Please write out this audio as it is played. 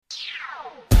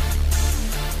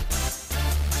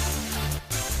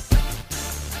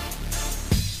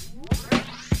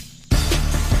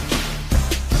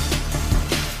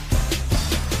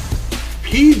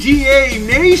PGA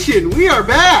Nation, we are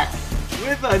back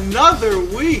with another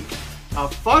week, a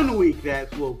fun week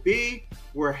that will be.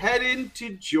 We're heading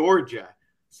to Georgia.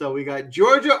 So we got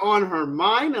Georgia on her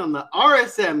mind on the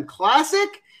RSM Classic.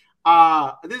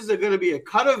 This is going to be a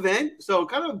cut event, so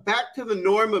kind of back to the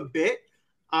norm a bit.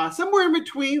 Somewhere in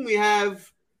between, we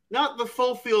have not the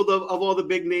full field of all the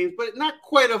big names, but not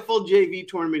quite a full JV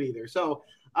tournament either. So,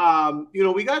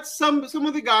 we got some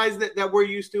of the guys that we're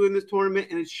used to in this tournament,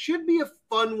 and it should be a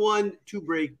fun one to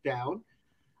break down.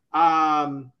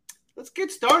 Let's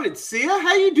get started. Sia,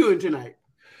 how you doing tonight?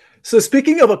 So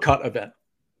speaking of a cut event,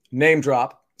 name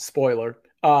drop, spoiler,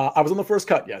 I was on the first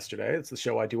cut yesterday. It's the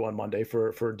show I do on Monday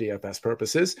for DFS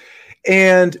purposes.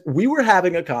 And we were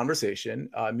having a conversation,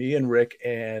 me and Rick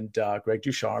and Greg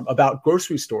Ducharme, about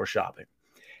grocery store shopping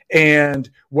and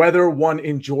whether one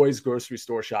enjoys grocery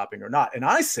store shopping or not. And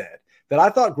I said that I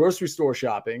thought grocery store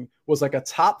shopping was like a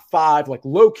top 5, like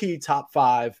low-key top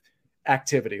 5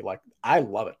 activity. Like, I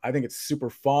love it. I think it's super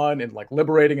fun and like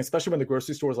liberating, especially when the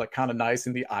grocery store is like kind of nice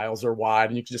and the aisles are wide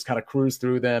and you can just kind of cruise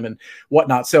through them and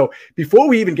whatnot. So before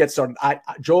we even get started,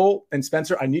 Joel and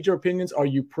Spencer, I need your opinions. Are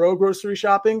you pro grocery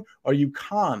shopping? Are you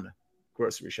con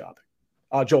grocery shopping?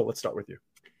 Joel, let's start with you.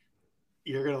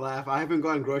 You're going to laugh. I haven't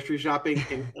gone grocery shopping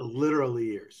in literally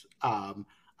years.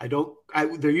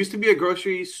 There used to be a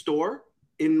grocery store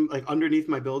in like underneath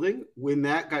my building. When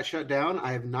that got shut down,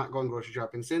 I have not gone grocery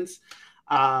shopping since.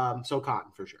 So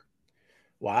cotton for sure.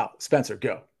 Wow. Spencer,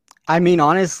 go. I mean,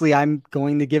 honestly, I'm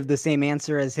going to give the same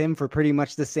answer as him for pretty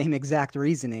much the same exact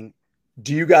reasoning.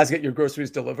 Do you guys get your groceries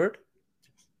delivered?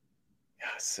 Yeah,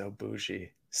 so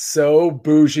bougie. So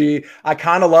bougie. I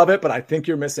kind of love it, but I think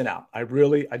you're missing out. I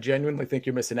genuinely think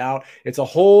you're missing out. It's a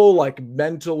whole like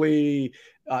mentally,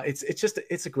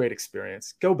 it's a great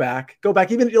experience. Go back.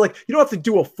 Even you don't have to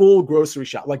do a full grocery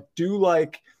shop. Like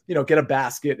get a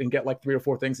basket and get like 3 or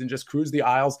 4 things and just cruise the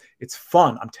aisles. It's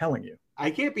fun. I'm telling you.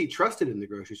 I can't be trusted in the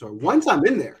grocery store. Once I'm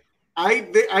in there,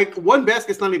 one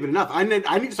basket's not even enough. I need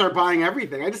to start buying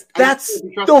everything. That's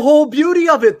the whole beauty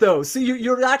of it, though. See,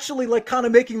 you're actually like kind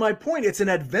of making my point. It's an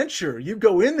adventure. You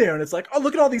go in there and it's like, oh,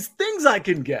 look at all these things I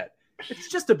can get. It's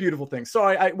just a beautiful thing.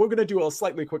 Sorry, we're going to do a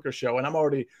slightly quicker show, and I'm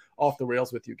already off the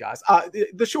rails with you guys.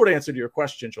 The short answer to your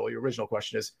question, Joel, your original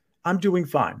question is, I'm doing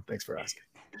fine. Thanks for asking.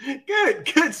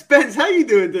 Good. Spence, how you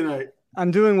doing tonight?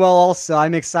 I'm doing well also.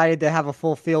 I'm excited to have a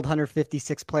full field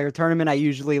 156 player tournament. I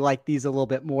usually like these a little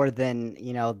bit more than,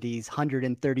 these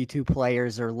 132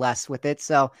 players or less with it.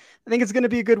 So I think it's going to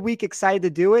be a good week. Excited to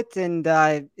do it. And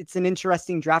it's an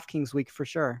interesting DraftKings week for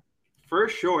sure. For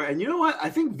sure. And you know what? I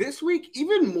think this week,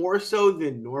 even more so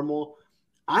than normal,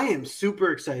 I am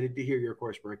super excited to hear your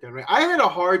course breakdown. Right? I had a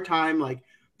hard time.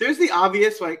 There's the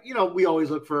obvious, we always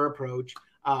look for approach.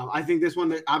 I think this one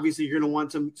that obviously you're going to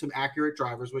want some accurate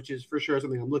drivers, which is for sure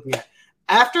something I'm looking at.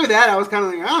 After that, I was kind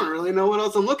of like, I don't really know what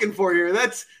else I'm looking for here.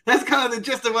 That's kind of the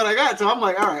gist of what I got. So I'm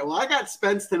like, all right, well, I got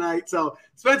Spence tonight. So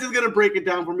Spence is going to break it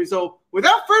down for me. So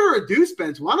without further ado,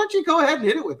 Spence, why don't you go ahead and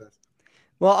hit it with us?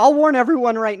 Well, I'll warn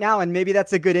everyone right now, and maybe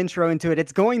that's a good intro into it.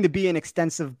 It's going to be an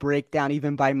extensive breakdown,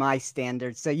 even by my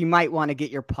standards. So you might want to get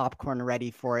your popcorn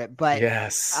ready for it. But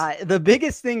yes, the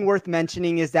biggest thing worth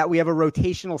mentioning is that we have a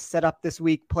rotational setup this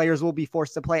week. Players will be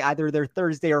forced to play either their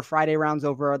Thursday or Friday rounds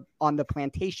over on the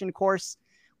Plantation course.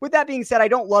 With that being said, I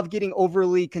don't love getting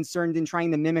overly concerned in trying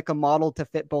to mimic a model to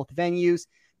fit both venues.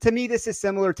 To me, this is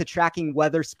similar to tracking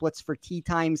weather splits for tee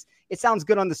times. It sounds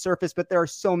good on the surface, but there are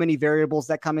so many variables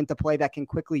that come into play that can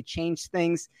quickly change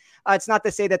things. It's not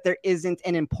to say that there isn't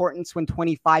an importance when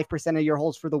 25% of your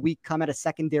holes for the week come at a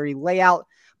secondary layout,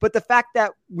 but the fact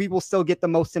that we will still get the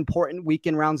most important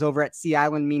weekend rounds over at Sea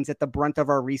Island means that the brunt of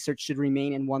our research should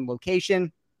remain in one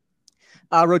location.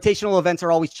 Rotational events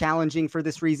are always challenging for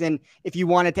this reason. If you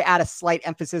wanted to add a slight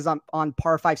emphasis on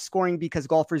par 5 scoring because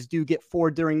golfers do get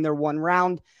 4 during their one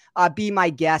round, be my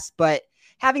guest. But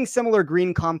having similar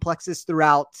green complexes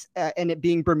throughout and it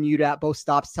being Bermuda at both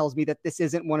stops tells me that this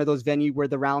isn't one of those venues where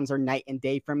the rounds are night and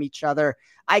day from each other.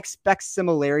 I expect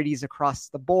similarities across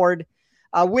the board.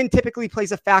 Wind typically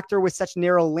plays a factor with such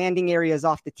narrow landing areas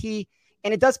off the tee.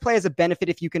 And it does play as a benefit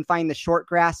if you can find the short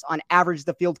grass. On average,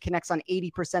 the field connects on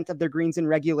 80% of their greens in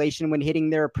regulation when hitting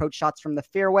their approach shots from the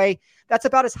fairway. That's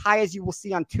about as high as you will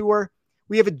see on tour.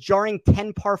 We have a jarring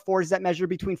 10 par 4s that measure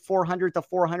between 400 to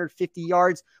 450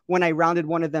 yards when I rounded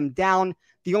one of them down.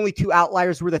 The only 2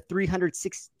 outliers were the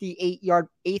 368-yard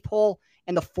 8th hole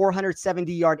and the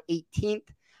 470-yard 18th.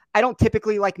 I don't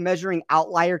typically like measuring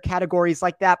outlier categories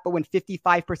like that, but when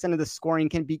 55% of the scoring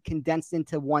can be condensed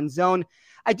into one zone,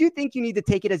 I do think you need to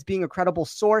take it as being a credible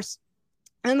source.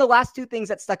 And then the last 2 things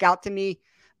that stuck out to me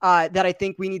that I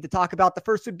think we need to talk about. The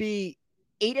first would be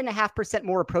 8.5%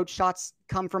 more approach shots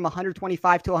come from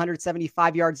 125 to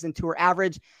 175 yards than tour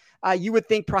average. You would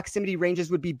think proximity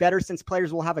ranges would be better since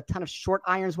players will have a ton of short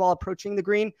irons while approaching the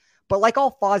green. But like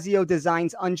all Fazio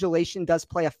designs, undulation does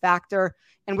play a factor.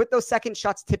 And with those second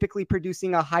shots typically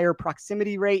producing a higher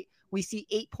proximity rate, we see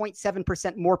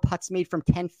 8.7% more putts made from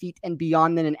 10 feet and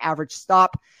beyond than an average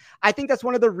stop. I think that's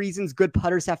one of the reasons good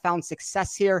putters have found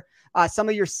success here. Some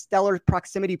of your stellar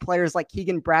proximity players like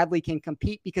Keegan Bradley can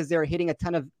compete because they're hitting a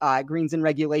ton of greens and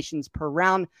regulations per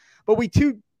round. But we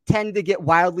too tend to get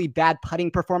wildly bad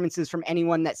putting performances from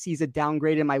anyone that sees a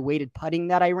downgrade in my weighted putting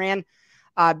that I ran.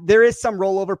 There is some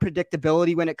rollover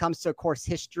predictability when it comes to course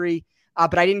history,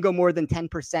 but I didn't go more than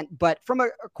 10%. But from a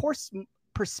course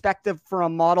perspective for a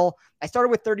model, I started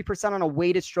with 30% on a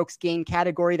weighted strokes gain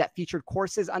category that featured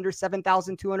courses under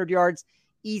 7,200 yards,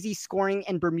 easy scoring,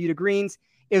 and Bermuda greens.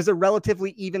 It was a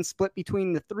relatively even split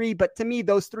between the three, but to me,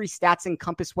 those three stats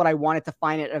encompass what I wanted to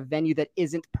find at a venue that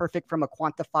isn't perfect from a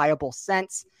quantifiable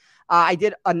sense. I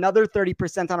did another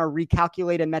 30% on a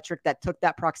recalculated metric that took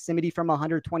that proximity from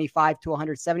 125 to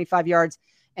 175 yards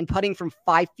and putting from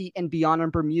 5 feet and beyond on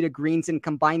Bermuda greens and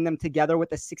combined them together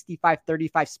with a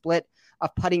 65-35 split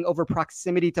of putting over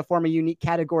proximity to form a unique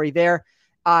category there.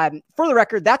 For the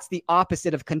record, that's the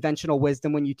opposite of conventional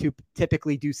wisdom when you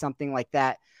typically do something like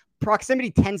that.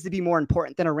 Proximity tends to be more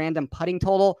important than a random putting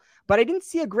total, but I didn't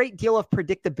see a great deal of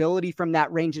predictability from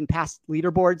that range in past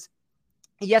leaderboards.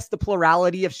 Yes, the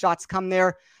plurality of shots come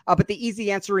there, but the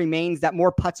easy answer remains that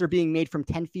more putts are being made from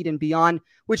 10 feet and beyond,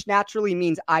 which naturally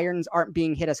means irons aren't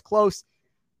being hit as close.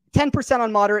 10%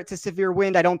 on moderate to severe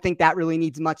wind. I don't think that really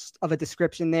needs much of a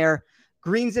description there.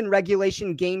 Greens in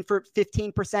regulation gain for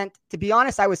 15%. To be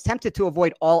honest, I was tempted to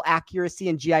avoid all accuracy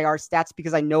and GIR stats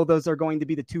because I know those are going to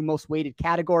be the two most weighted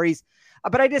categories.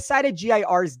 But I decided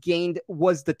GIRs gained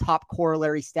was the top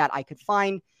corollary stat I could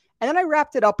find. And then I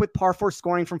wrapped it up with par 4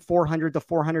 scoring from 400 to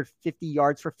 450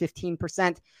 yards for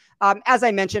 15%. As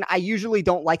I mentioned, I usually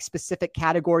don't like specific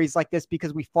categories like this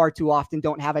because we far too often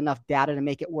don't have enough data to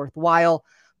make it worthwhile.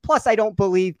 Plus, I don't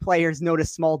believe players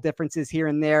notice small differences here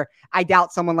and there. I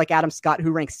doubt someone like Adam Scott,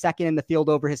 who ranks second in the field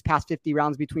over his past 50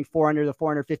 rounds between 400 to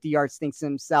 450 yards, thinks to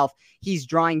himself he's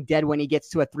drawing dead when he gets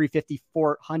to a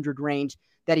 350-400 range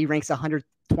that he ranks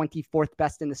 124th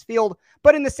best in this field.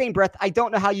 But in the same breath, I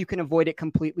don't know how you can avoid it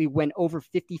completely when over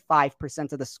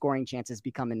 55% of the scoring chances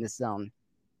become in this zone.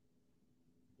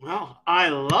 Well, I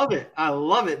love it. I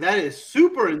love it. That is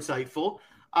super insightful.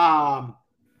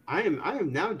 I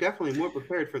am now definitely more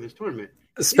prepared for this tournament.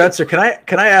 Spencer, can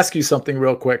I ask you something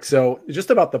real quick? So just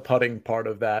about the putting part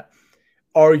of that.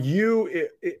 Are you,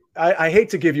 I hate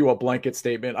to give you a blanket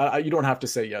statement. You don't have to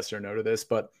say yes or no to this,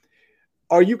 but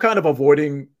are you kind of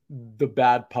avoiding the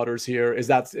bad putters here? Is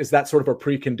that sort of a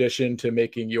precondition to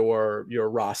making your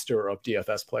roster of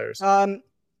DFS players?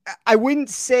 I wouldn't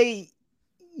say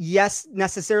yes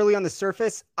necessarily on the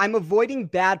surface. I'm avoiding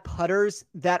bad putters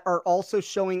that are also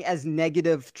showing as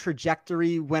negative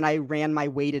trajectory when I ran my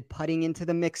weighted putting into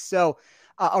the mix. So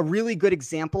a really good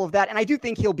example of that, and I do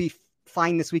think he'll be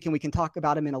fine this week, and we can talk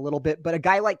about him in a little bit, but a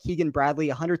guy like Keegan Bradley,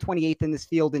 128th in this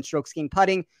field in strokes gained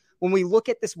putting. When we look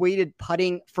at this weighted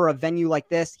putting for a venue like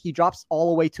this, he drops all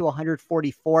the way to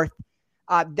 144th.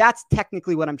 That's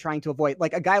technically what I'm trying to avoid.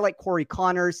 Like a guy like Corey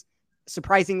Connors,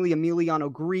 surprisingly,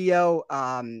 Emiliano Grillo,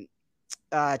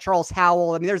 Charles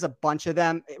Howell. I mean, there's a bunch of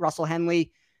them. Russell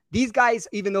Henley. These guys,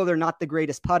 even though they're not the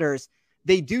greatest putters,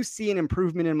 they do see an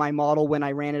improvement in my model when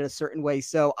I ran it a certain way.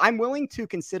 So I'm willing to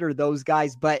consider those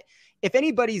guys. But if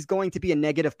anybody's going to be a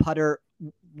negative putter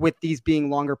with these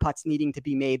being longer putts needing to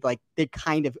be made, like they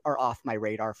kind of are off my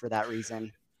radar for that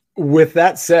reason. With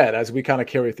that said, as we kind of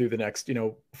carry through the next,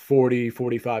 40,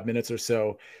 45 minutes or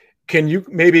so, can you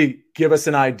maybe give us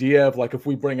an idea of like if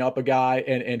we bring up a guy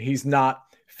and he's not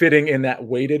fitting in that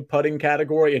weighted putting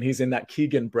category and he's in that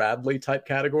Keegan Bradley type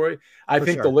category? I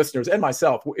think the listeners and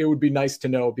myself, it would be nice to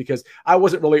know, because I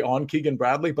wasn't really on Keegan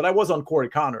Bradley, but I was on Corey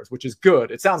Connors, which is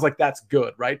good. It sounds like that's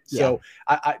good, right? Yeah. So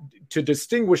I to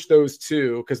distinguish those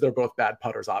two, because they're both bad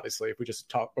putters, obviously, if we're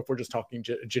just talking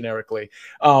generically,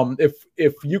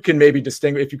 if you can maybe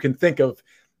distinguish, if you can think of,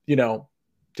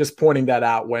 just pointing that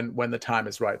out when the time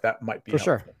is right, that might be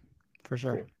helpful. For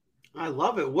sure. I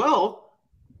love it. Well,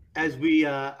 as we,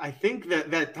 I think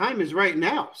that time is right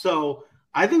now. So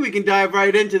I think we can dive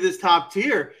right into this top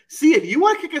tier. See, if you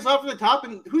want to kick us off at the top,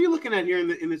 and who are you looking at here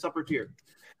in this upper tier?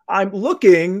 I'm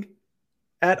looking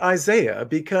at Isaiah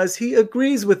because he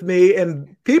agrees with me,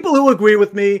 and people who agree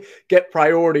with me get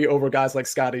priority over guys like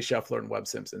Scotty Scheffler and Webb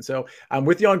Simpson. So I'm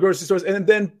with you on grocery stores, and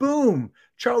then boom,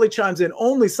 Charlie chimes in,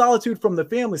 only solitude from the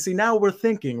family. See, now we're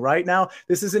thinking, right? Now,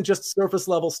 this isn't just surface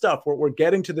level stuff. We're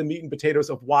getting to the meat and potatoes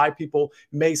of why people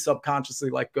may subconsciously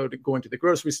like going to the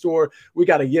grocery store. We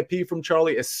got a yippee from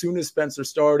Charlie as soon as Spencer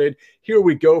started. Here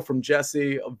we go from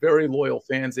Jesse, very loyal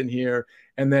fans in here.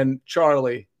 And then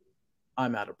Charlie,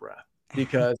 I'm out of breath.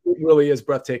 Because it really is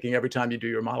breathtaking every time you do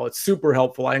your model. It's super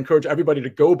helpful. I encourage everybody to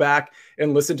go back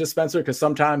and listen to Spencer, because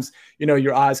sometimes,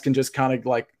 your eyes can just kind of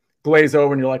like glaze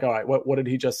over and you're like, all right, what did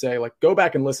he just say? Like, go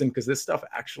back and listen, because this stuff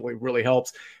actually really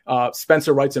helps.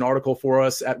 Spencer writes an article for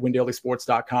us at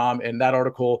windailysports.com. And that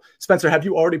article, Spencer, have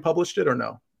you already published it or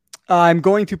no? I'm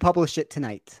going to publish it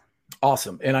tonight.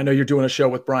 Awesome. And I know you're doing a show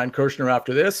with Brian Kirshner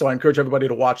after this, so I encourage everybody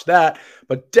to watch that,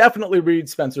 but definitely read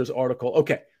Spencer's article.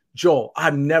 Okay. Joel,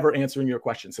 I'm never answering your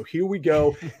question. So here we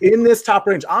go. In this top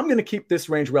range, I'm going to keep this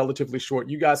range relatively short.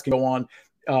 You guys can go on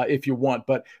if you want,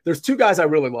 but there's two guys I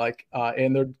really like,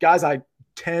 and they're guys I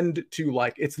tend to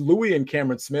like. It's Louis and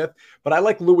Cameron Smith, but I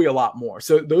like Louis a lot more.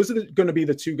 So those are going to be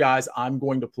the two guys I'm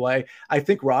going to play. I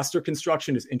think roster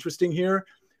construction is interesting here,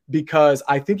 because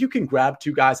I think you can grab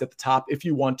two guys at the top if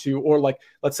you want to, or like,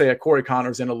 let's say a Corey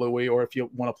Connors and a Louis, or if you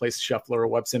want to place Scheffler or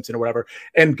Webb Simpson or whatever,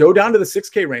 and go down to the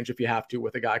 6K range if you have to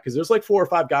with a guy, because there's like 4 or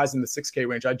 5 guys in the 6K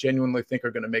range I genuinely think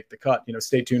are going to make the cut.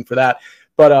 Stay tuned for that.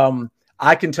 But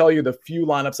I can tell you the few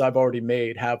lineups I've already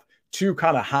made have two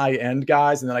kind of high end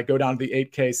guys. And then I go down to the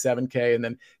 8K, 7K, and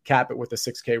then cap it with the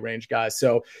 6K range guys.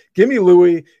 So give me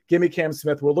Louis, give me Cam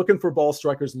Smith. We're looking for ball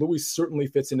strikers. Louis certainly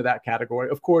fits into that category.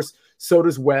 Of course, so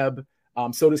does Webb.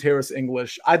 So does Harris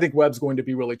English. I think Webb's going to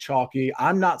be really chalky.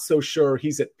 I'm not so sure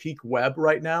he's at peak Webb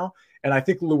right now. And I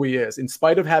think Louis is, in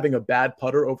spite of having a bad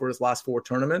putter over his last 4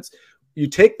 tournaments. You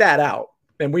take that out,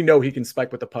 and we know he can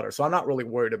spike with the putter. So I'm not really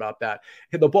worried about that.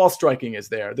 The ball striking is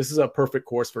there. This is a perfect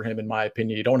course for him, in my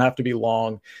opinion. You don't have to be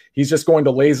long. He's just going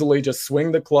to lazily just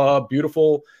swing the club,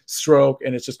 beautiful stroke,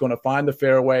 and it's just going to find the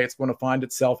fairway. It's going to find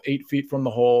itself 8 feet from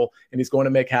the hole, and he's going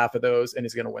to make half of those, and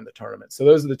he's going to win the tournament. So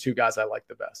those are the two guys I like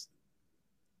the best.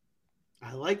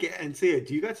 I like it. And Sia,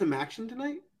 do you got some action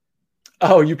tonight?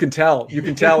 Oh, you can tell. You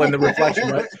can tell in the reflection,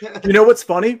 right? You know what's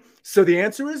funny? So the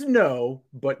answer is no,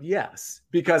 but yes,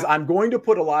 because I'm going to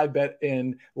put a live bet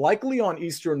in, likely on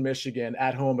Eastern Michigan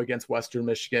at home against Western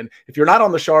Michigan. If you're not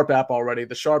on the Sharp app already,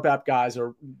 the Sharp app guys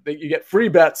you get free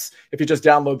bets if you just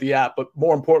download the app. But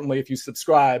more importantly, if you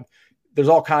subscribe, there's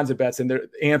all kinds of bets. And there,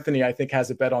 Anthony, I think,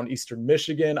 has a bet on Eastern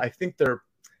Michigan. I think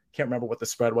can't remember what the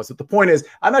spread was. But the point is,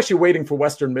 I'm actually waiting for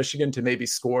Western Michigan to maybe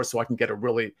score so I can get a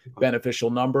really beneficial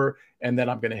number, and then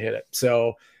I'm going to hit it.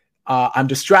 So I'm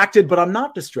distracted, but I'm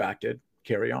not distracted.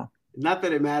 Carry on. Not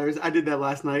that it matters. I did that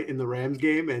last night in the Rams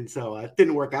game, and so it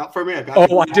didn't work out for me.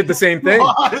 I did the same thing.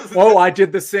 I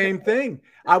did the same thing.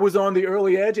 I was on the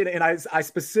early edge, and I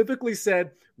specifically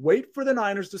said, wait for the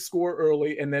Niners to score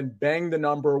early and then bang the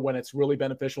number when it's really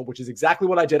beneficial, which is exactly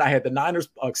what I did. I had the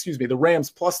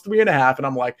Rams plus 3.5, and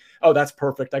I'm like, oh, that's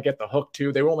perfect. I get the hook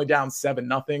too. They were only down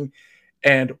 7-0,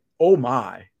 and oh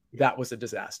my, that was a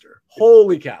disaster.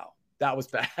 Holy cow, that was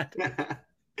bad.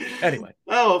 Anyway.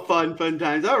 Oh, fun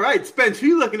times. All right, Spence, who are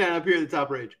you looking at up here in the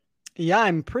top range? Yeah,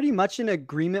 I'm pretty much in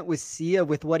agreement with Sia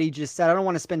with what he just said. I don't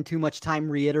want to spend too much time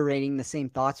reiterating the same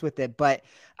thoughts with it, but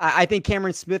I think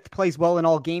Cameron Smith plays well in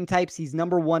all game types. He's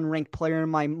number 1 ranked player in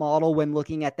my model when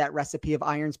looking at that recipe of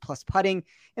irons plus putting,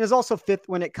 and is also 5th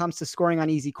when it comes to scoring on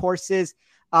easy courses.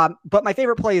 But my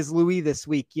favorite play is Louis this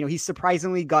week. He's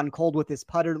surprisingly gotten cold with his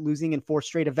putter, losing in 4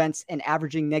 straight events and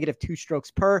averaging -2 strokes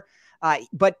per.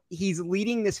 But he's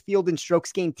leading this field in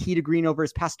strokes gained tee to green over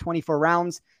his past 24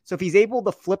 rounds. So if he's able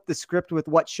to flip the script with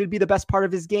what should be the best part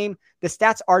of his game, the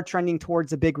stats are trending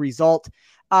towards a big result.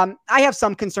 I have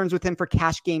some concerns with him for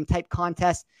cash game type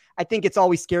contests. I think it's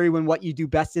always scary when what you do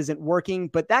best isn't working,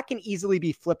 but that can easily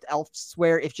be flipped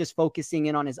elsewhere if just focusing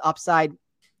in on his upside.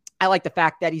 I like the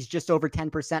fact that he's just over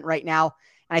 10% right now.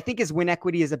 And I think his win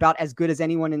equity is about as good as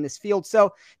anyone in this field.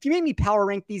 So if you made me power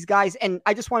rank these guys, and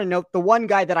I just want to note, the one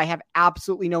guy that I have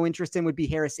absolutely no interest in would be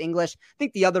Harris English. I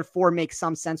think the other 4 make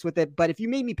some sense with it. But if you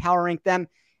made me power rank them,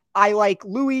 I like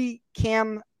Louis,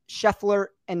 Cam, Scheffler,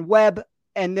 and Webb.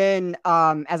 And then,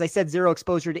 as I said, 0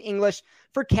 exposure to English.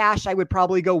 For cash, I would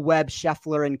probably go Webb,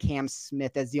 Scheffler, and Cam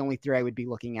Smith as the only 3 I would be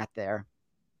looking at there.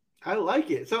 I like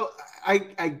it. So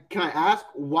can I ask,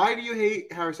 why do you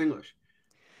hate Harris English?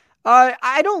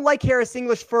 I don't like Harris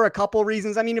English for a couple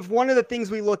reasons. I mean, if one of the things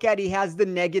we look at, he has the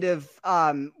negative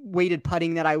weighted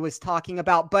putting that I was talking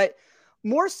about, but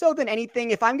more so than anything,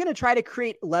 if I'm going to try to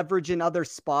create leverage in other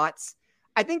spots,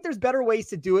 I think there's better ways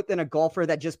to do it than a golfer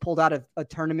that just pulled out of a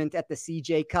tournament at the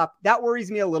CJ Cup. That worries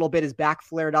me a little bit. His back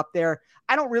flared up there.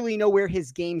 I don't really know where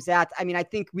his game's at. I mean, I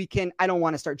think I don't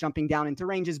want to start jumping down into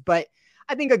ranges, but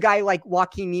I think a guy like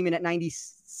Joaquin Niemann at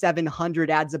 9,700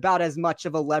 adds about as much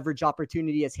of a leverage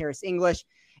opportunity as Harris English.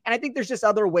 And I think there's just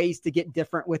other ways to get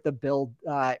different with the build.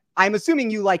 I'm assuming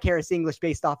you like Harris English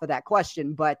based off of that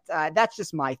question, but that's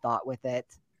just my thought with it.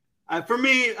 For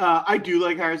me, I do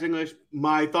like Harris English.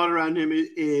 My thought around him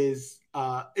is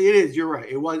you're right.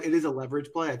 It is a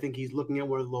leverage play. I think he's looking at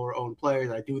one of the lower owned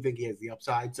players. I do think he has the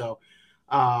upside. So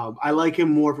I like him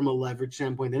more from a leverage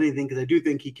standpoint than anything, because I do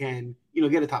think he can,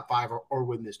 get a top 5 or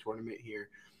win this tournament here.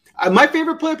 My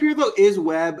favorite play up here, though, is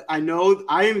Webb. I know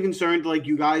I am concerned, like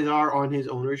you guys are, on his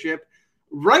ownership.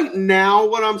 Right now,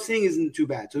 what I'm seeing isn't too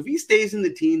bad. So if he stays in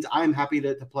the teens, I'm happy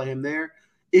to play him there.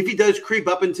 If he does creep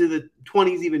up into the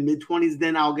 20s, even mid-20s,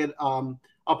 then I'll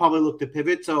probably look to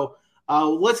pivot. So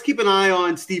let's keep an eye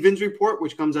on Steven's report,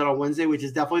 which comes out on Wednesday, which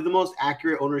is definitely the most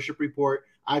accurate ownership report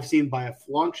I've seen by a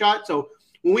long shot. So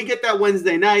when we get that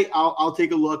Wednesday night, I'll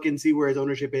take a look and see where his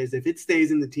ownership is. If it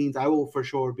stays in the teens, I will for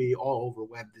sure be all over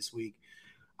Webb this week.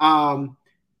 And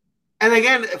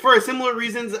again, for similar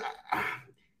reasons,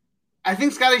 I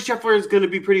think Scottie Scheffler is going to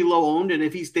be pretty low owned, and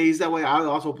if he stays that way, I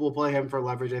also will play him for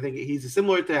leverage. I think he's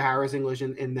similar to Harris English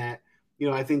in that,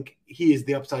 I think he is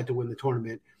the upside to win the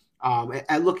tournament.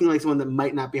 At looking like someone that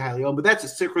might not be highly owned, but that's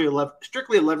strictly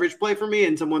a leverage play for me,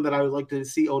 and someone that I would like to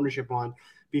see ownership on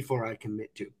before I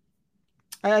commit to.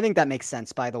 I think that makes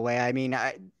sense, by the way. I mean,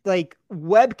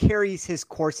 Webb carries his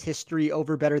course history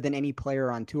over better than any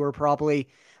player on tour, probably.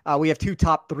 We have 2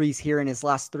 top 3s here in his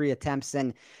last 3 attempts.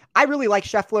 And I really like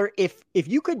Scheffler. If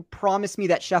you could promise me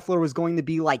that Scheffler was going to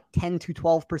be like 10 to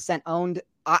 12% owned,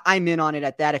 I'm in on it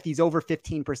at that. If he's over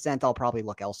 15%, I'll probably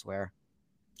look elsewhere.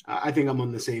 I think I'm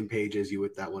on the same page as you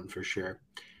with that one for sure.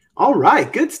 All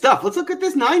right, good stuff. Let's look at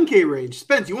this 9K range.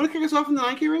 Spence, you want to kick us off in the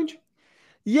 9K range?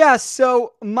 Yeah,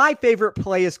 so my favorite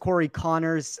play is Corey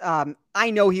Connors.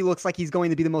 I know he looks like he's going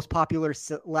to be the most popular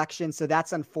selection, so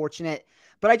that's unfortunate.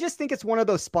 But I just think it's one of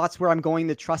those spots where I'm going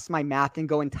to trust my math and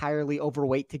go entirely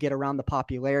overweight to get around the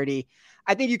popularity.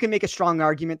 I think you can make a strong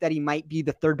argument that he might be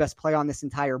the 3rd best play on this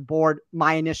entire board.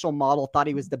 My initial model thought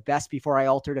he was the best before I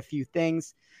altered a few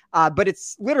things. But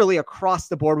it's literally across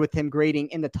the board with him grading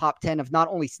in the top 10 of not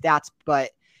only stats,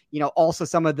 but also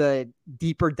some of the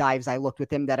deeper dives I looked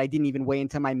with him that I didn't even weigh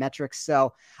into my metrics.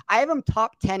 So I have him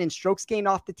top 10 in strokes gained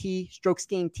off the tee, strokes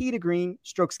gained tee to green,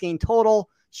 strokes gained total,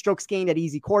 strokes gained at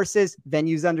easy courses,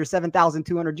 venues under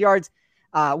 7,200 yards,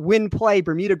 wind play,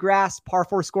 Bermuda grass, par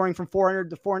 4 scoring from 400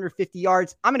 to 450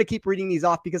 yards. I'm going to keep reading these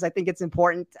off because I think it's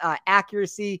important.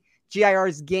 Accuracy,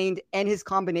 GIRs gained, and his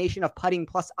combination of putting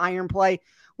plus iron play,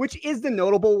 which is the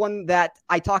notable one that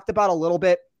I talked about a little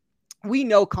bit. We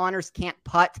know Connors can't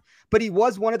putt, but he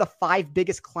was one of the 5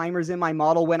 biggest climbers in my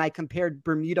model when I compared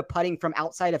Bermuda putting from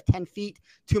outside of 10 feet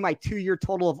to my 2-year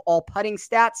total of all putting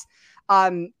stats.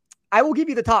 I will give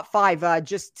you the top 5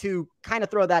 just to kind of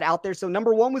throw that out there. So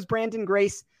number 1 was Brandon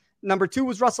Grace. Number 2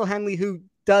 was Russell Henley, who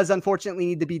does unfortunately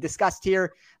need to be discussed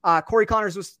here. Corey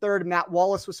Connors was 3rd. Matt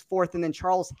Wallace was 4th. And then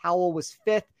Charles Howell was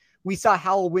 5th. We saw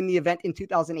Howell win the event in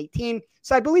 2018.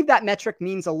 So I believe that metric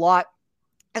means a lot.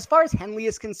 As far as Henley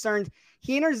is concerned,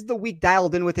 he enters the week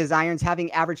dialed in with his irons, having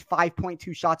averaged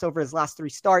 5.2 shots over his last 3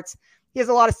 starts. He has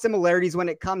a lot of similarities when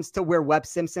it comes to where Webb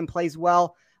Simpson plays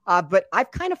well. But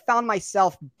I've kind of found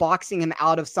myself boxing him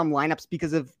out of some lineups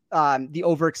because of the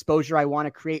overexposure I want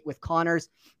to create with Connors.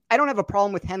 I don't have a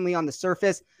problem with Henley on the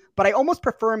surface, but I almost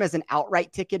prefer him as an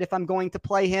outright ticket if I'm going to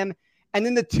play him. And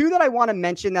then the 2 that I want to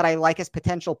mention that I like as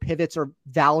potential pivots or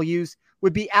values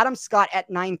would be Adam Scott at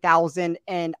 9,000.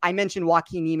 And I mentioned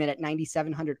Joaquin Niemann at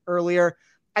 9,700 earlier.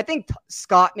 I think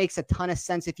Scott makes a ton of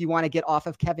sense if you want to get off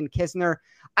of Kevin Kisner.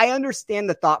 I understand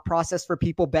the thought process for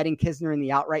people betting Kisner in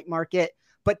the outright market,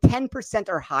 but 10%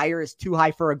 or higher is too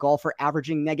high for a golfer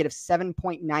averaging negative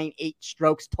 7.98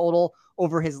 strokes total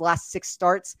over his last 6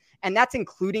 starts. And that's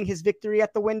including his victory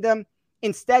at the Wyndham.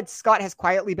 Instead, Scott has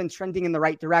quietly been trending in the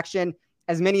right direction.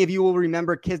 As many of you will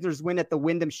remember, Kisner's win at the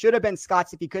Wyndham should have been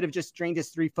Scott's if he could have just drained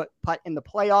his 3-foot putt in the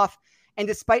playoff. And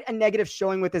despite a negative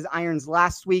showing with his irons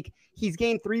last week, he's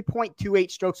gained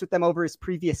 3.28 strokes with them over his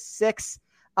previous 6.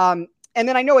 And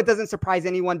then I know it doesn't surprise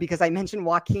anyone because I mention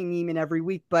Joaquin Niemann every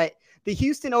week, but the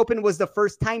Houston Open was the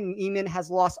first time Niemann has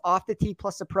lost off the tee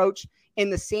plus approach in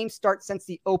the same start since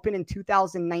the Open in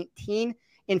 2019.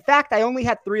 In fact, I only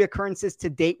had 3 occurrences to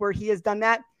date where he has done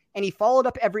that, and he followed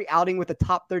up every outing with a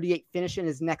top 38 finish in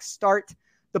his next start.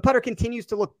 The putter continues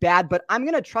to look bad, but I'm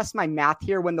going to trust my math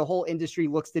here when the whole industry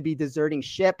looks to be deserting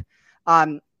ship.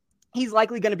 He's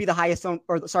likely going to be the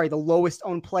the lowest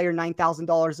owned player,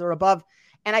 $9,000 or above.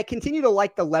 And I continue to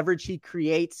like the leverage he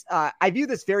creates. I view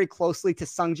this very closely to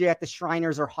Sungjae at the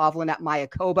Shriners or Hovland at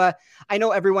Mayakoba. I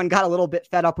know everyone got a little bit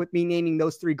fed up with me naming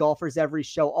those three golfers every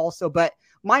show also, but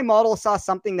my model saw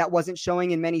something that wasn't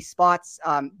showing in many spots.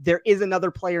 There is another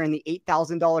player in the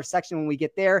 $8,000 section when we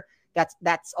get there.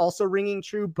 That's also ringing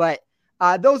true, but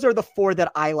those are the four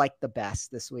that I like the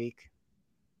best this week.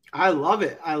 I love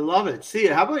it. I love it. See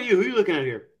it. How about you? Who are you looking at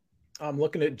here? I'm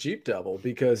looking at Jeep Devil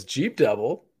because Jeep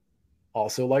Devil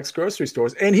also likes grocery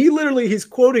stores. And he's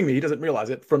quoting me, he doesn't realize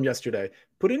it, from yesterday.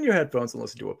 Put in your headphones and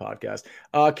listen to a podcast.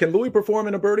 Can Louis perform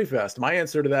in a birdie fest? My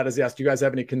answer to that is yes. Do you guys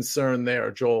have any concern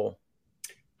there, Joel?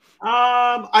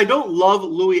 I don't love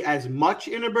Louis as much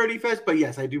in a birdie fest, but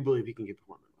yes, I do believe he can get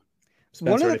performing.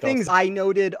 Spencer, one of the things I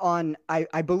noted on,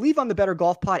 I believe on the Better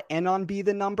Golf Pod and on Be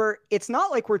the Number, it's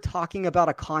not like we're talking about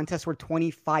a contest where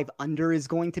 25 under is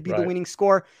going to be the winning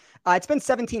score. It's been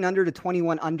 17 under to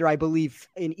 21 under, I believe,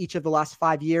 in each of the last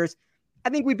 5 years. I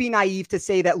think we'd be naive to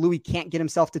say that Louis can't get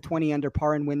himself to 20 under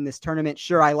par and win this tournament.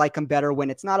 Sure, I like him better when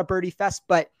it's not a birdie fest,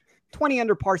 but 20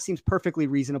 under par seems perfectly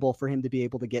reasonable for him to be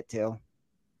able to get to.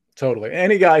 Totally.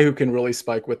 Any guy who can really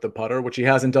spike with the putter, which he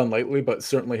hasn't done lately, but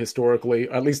certainly historically,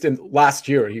 at least in last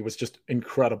year, he was just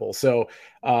incredible. So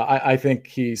I think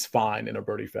he's fine in a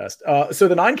birdie fest. So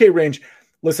the 9K range,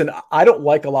 listen, I don't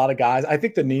like a lot of guys. I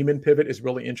think the Neiman pivot is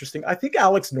really interesting. I think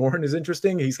Alex Noren is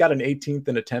interesting. He's got an 18th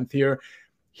and a 10th here.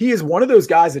 He is one of those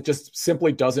guys that just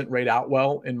simply doesn't rate out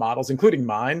well in models, including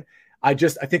mine. I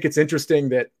think it's interesting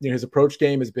that his approach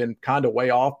game has been kind of way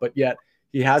off, but yet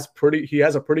he has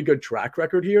a pretty good track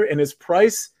record here, and his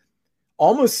price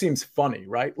almost seems funny,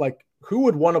 right? Like, who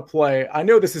would want to play? I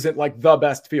know this isn't like the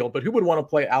best field, but who would want to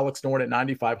play Alex Noren at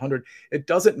 9,500? It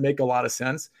doesn't make a lot of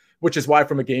sense, which is why,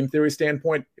 from a game theory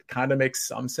standpoint, it kind of makes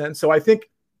some sense. So I think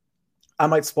I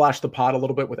might splash the pot a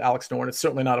little bit with Alex Noren. It's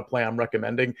certainly not a play I'm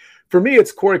recommending. For me,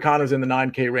 it's Corey Connors in the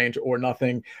 9K range or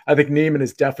nothing. I think Neiman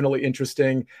is definitely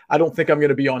interesting. I don't think I'm going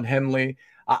to be on Henley.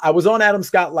 I was on Adam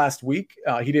Scott last week.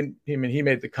 He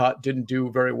made the cut, didn't do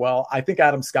very well. I think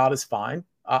Adam Scott is fine.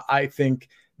 I think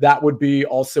that would be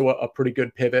also a pretty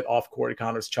good pivot off Corey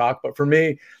Connors' chalk. But for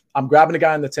me, I'm grabbing a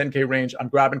guy in the 10K range. I'm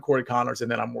grabbing Corey Connors, and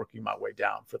then I'm working my way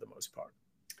down for the most part.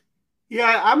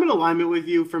 Yeah, I'm in alignment with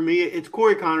you. For me, it's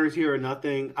Corey Connors here or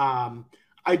nothing.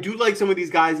 I do like some of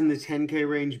these guys in the 10K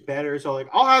range better. So,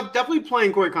 I'll have definitely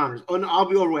playing Corey Connors. And I'll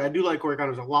be overweight. I do like Corey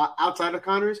Connors a lot outside of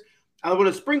Connors. I want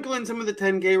to sprinkle in some of the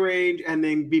 10K range and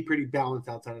then be pretty balanced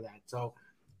outside of that. So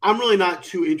I'm really not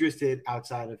too interested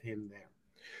outside of him there.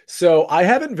 So I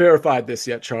haven't verified this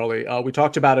yet, Charlie. We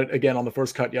talked about it again on the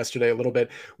first cut yesterday a little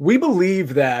bit. We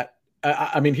believe that,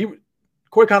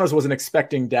 Corey Connors was an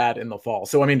expecting dad in the fall.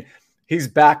 So, he's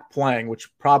back playing, which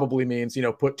probably means,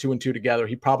 put 2 and 2 together.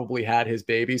 He probably had his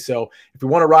baby. So if we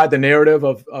want to ride the narrative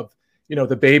of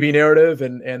the baby narrative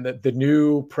and the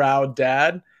new proud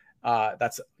dad,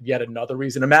 that's yet another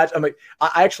reason. Imagine,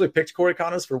 I actually picked Corey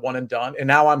Connors for one and done, and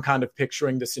now I'm kind of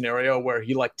picturing the scenario where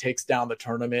he takes down the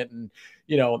tournament and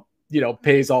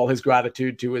pays all his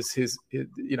gratitude to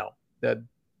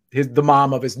the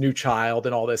mom of his new child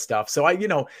and all this stuff. So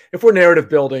if we're narrative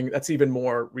building, that's even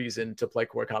more reason to play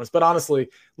Corey Connors. But honestly,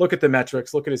 look at the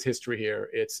metrics, look at his history here.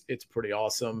 It's pretty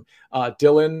awesome.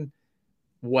 Dylan,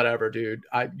 whatever, dude.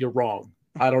 You're wrong.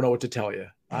 I don't know what to tell you.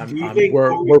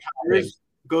 We're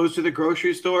goes to the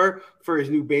grocery store for his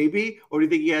new baby, or do you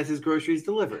think he has his groceries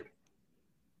delivered?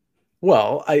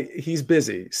 Well, he's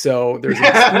busy, so there's an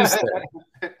excuse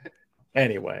there.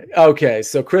 Anyway, okay,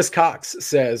 so Chris Cox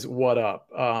says, what up?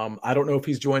 I don't know if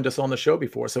he's joined us on the show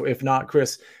before, so if not,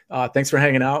 Chris, thanks for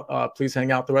hanging out. Please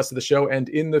hang out the rest of the show and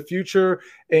in the future.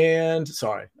 And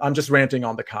sorry, I'm just ranting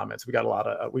on the comments. We got a lot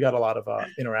of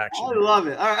interaction. I love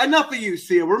it. All right, enough of you,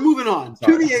 Sia. We're moving on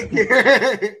to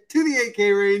the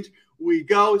 8K range. We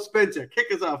go. Spencer, kick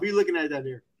us off. What are you looking at down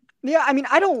here? Yeah,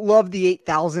 I don't love the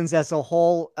 8,000s as a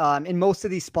whole. In most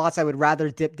of these spots, I would rather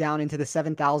dip down into the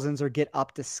 7,000s or get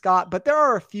up to Scott, but there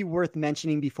are a few worth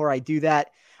mentioning before I do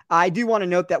that. I do want to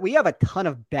note that we have a ton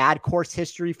of bad course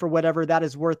history for whatever that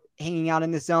is worth hanging out in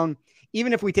the zone.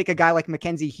 Even if we take a guy like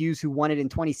Mackenzie Hughes, who won it in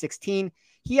 2016,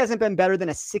 he hasn't been better than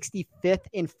a 65th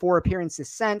in 4 appearances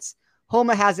since.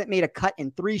 Homa hasn't made a cut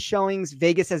in 3 showings.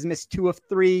 Vegas has missed 2 of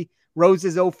 3. Rose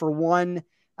is 0 for 1.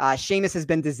 Seamus has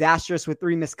been disastrous with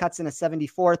 3 missed cuts in a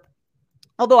 74th,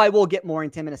 although I will get more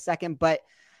into him in a second. But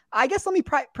I guess let me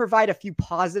provide a few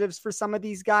positives for some of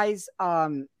these guys.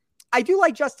 I do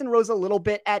like Justin Rose a little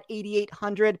bit at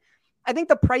 8,800. I think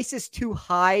the price is too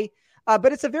high.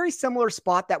 But it's a very similar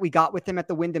spot that we got with him at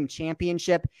the Wyndham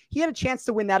Championship. He had a chance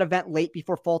to win that event late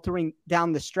before faltering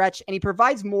down the stretch, and he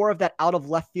provides more of that out of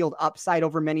left field upside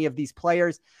over many of these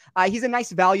players. He's a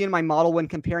nice value in my model when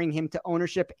comparing him to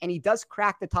ownership, and he does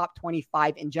crack the top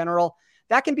 25 in general.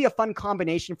 That can be a fun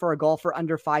combination for a golfer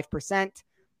under 5%.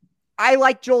 I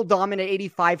like Joel Dahmen at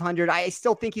 8,500. I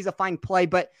still think he's a fine play,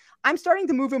 but I'm starting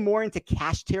to move him more into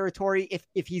cash territory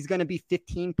if he's going to be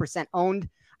 15% owned.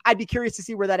 I'd be curious to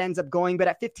see where that ends up going, but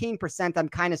at 15%, I'm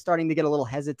kind of starting to get a little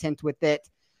hesitant with it.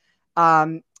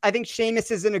 I think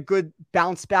Seamus is in a good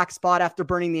bounce back spot after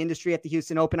burning the industry at the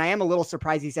Houston Open. I am a little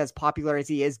surprised he's as popular as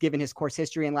he is given his course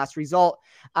history and last result,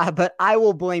 but I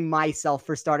will blame myself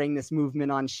for starting this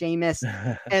movement on Seamus.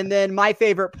 And then my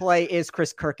favorite play is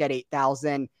Chris Kirk at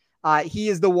 8,000. He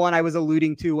is the one I was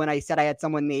alluding to when I said I had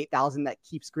someone in the 8,000 that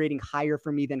keeps grading higher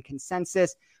for me than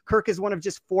consensus. Kirk is one of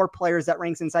just 4 players that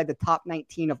ranks inside the top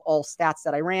 19 of all stats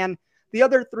that I ran. The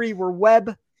other 3 were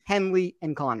Webb, Henley,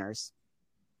 and Connors.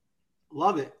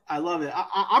 Love it. I love it.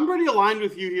 I'm pretty aligned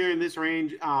with you here in this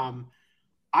range.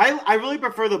 I really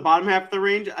prefer the bottom half of the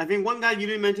range. I think one guy you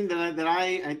didn't mention that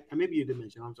I maybe you did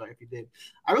mention. I'm sorry if you did.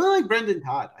 I really like Brendan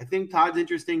Todd. I think Todd's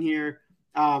interesting here.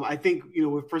 I think,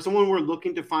 for someone we're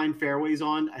looking to find fairways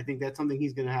on, I think that's something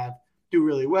he's going to do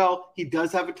really well. He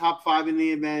does have a top 5 in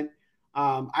the event.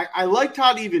 I like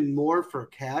Todd even more for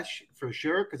cash for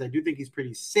sure, because I do think he's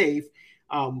pretty safe.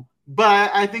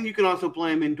 But I think you can also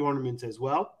play him in tournaments as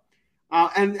well.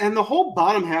 And the whole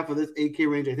bottom half of this 8K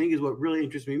range, I think, is what really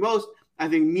interests me most. I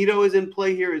think Mito is in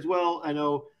play here as well. I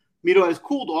know Mito has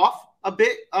cooled off a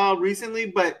bit recently,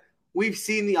 but we've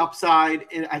seen the upside,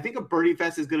 and I think a Birdie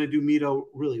Fest is going to do Mito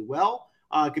really well,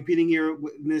 competing here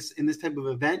in this type of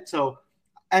event. So,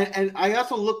 and I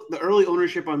also look, the early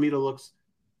ownership on Mito looks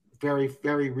very,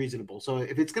 very reasonable. So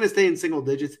if it's going to stay in single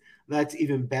digits, that's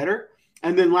even better.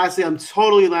 And then lastly, I'm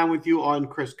totally aligned with you on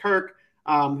Chris Kirk.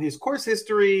 His course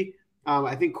history,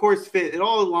 I think course fit, it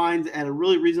all aligns at a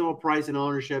really reasonable price and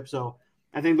ownership. So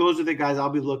I think those are the guys I'll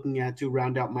be looking at to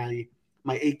round out my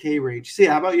 8K range. See,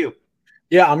 how about you?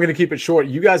 Yeah, I'm going to keep it short.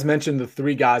 You guys mentioned the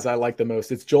 3 guys I like the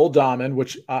most. It's Joel Dahmen,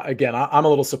 which, again, I'm a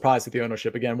little surprised at the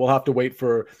ownership. Again, we'll have to wait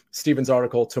for Steven's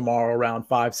article tomorrow around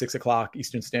 5, 6 o'clock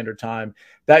Eastern Standard Time.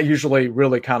 That usually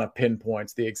really kind of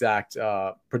pinpoints the exact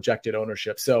projected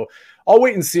ownership. So I'll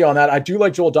wait and see on that. I do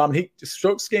like Joel Dahmen. He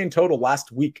strokes gained total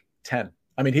last week, 10.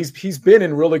 I mean, he's been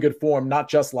in really good form, not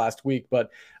just last week,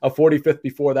 but a 45th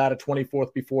before that, a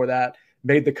 24th before that.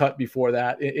 Made the cut before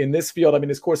that. In this field, I mean,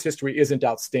 his course history isn't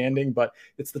outstanding, but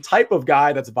it's the type of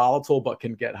guy that's volatile but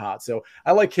can get hot. So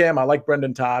I like him. I like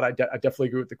Brendan Todd. I definitely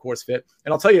agree with the course fit.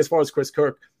 And I'll tell you, as far as Chris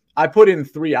Kirk, I put in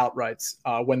 3 outrights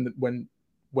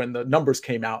when the numbers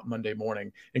came out Monday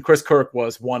morning, and Chris Kirk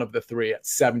was one of the 3 at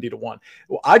 70-1.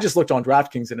 Well, I just looked on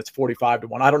DraftKings and it's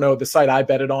 45-1. I don't know the site I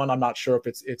bet it on. I'm not sure if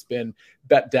it's been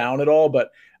bet down at all,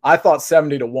 but I thought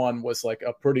 70-1 was like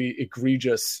a pretty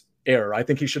egregious error. I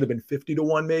think he should have been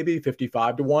 50-1, maybe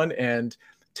 55-1, and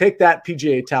take that,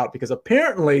 PGA tout, because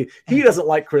apparently he doesn't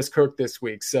like Chris Kirk this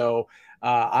week. So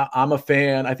I'm a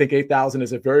fan. I think 8,000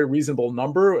 is a very reasonable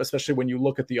number, especially when you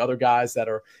look at the other guys that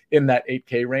are in that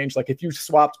 8K range. Like if you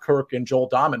swapped Kirk and Joel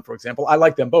Dahmen, for example, I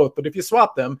like them both, but if you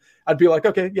swap them, I'd be like,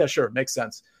 okay, yeah, sure, makes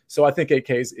sense. So I think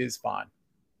 8K is fine.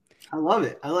 I love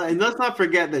it. And let's not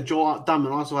forget that Joel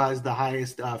Dahmen also has the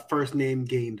highest first name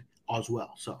gained as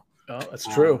well. So that's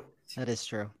true. That is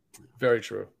true. Very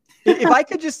true.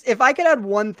 If I could add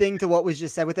one thing to what was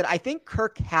just said with it, I think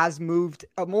Kirk has moved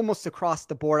almost across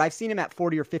the board. I've seen him at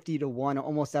 40 or 50-1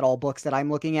 almost at all books that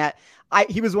I'm looking at.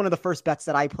 He was one of the first bets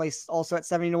that I placed also at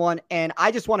 70-1. And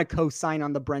I just want to co-sign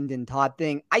on the Brendan Todd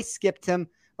thing. I skipped him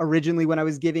originally when I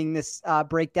was giving this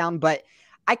breakdown, but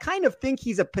I kind of think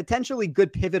he's a potentially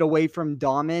good pivot away from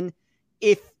Dahmen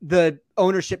if the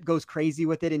ownership goes crazy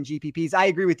with it in GPPs. I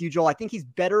agree with you, Joel. I think he's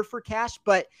better for cash,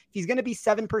 but if he's going to be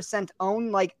 7%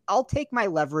 owned, like I'll take my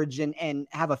leverage and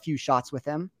have a few shots with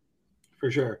him.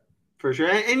 For sure.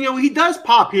 And he does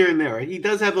pop here and there. He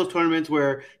does have those tournaments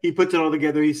where he puts it all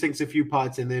together. He sinks a few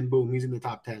putts and then boom, he's in the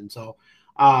top 10. So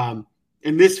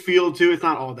in this field too, it's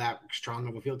not all that strong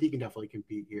of a field. He can definitely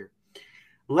compete here.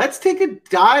 Let's take a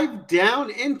dive down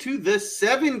into the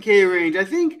 7K range. I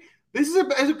think this is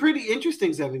a pretty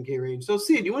interesting 7K range. So,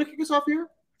 Sia, do you want to kick us off here?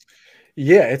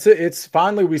 Yeah, it's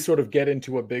finally we sort of get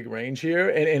into a big range here,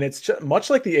 and it's much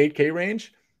like the 8K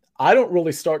range. I don't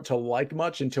really start to like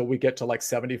much until we get to like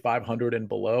 7,500 and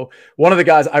below. One of the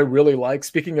guys I really like,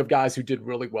 speaking of guys who did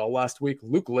really well last week,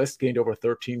 Luke List gained over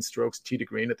 13 strokes tee to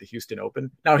green at the Houston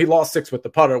Open. Now, he lost 6 with the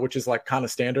putter, which is like kind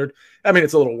of standard. I mean,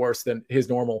 it's a little worse than his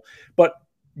normal, but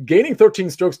gaining 13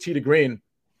 strokes tee to green,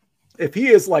 if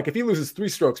he loses 3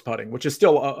 strokes putting, which is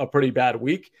still a pretty bad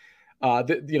week,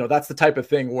 that's the type of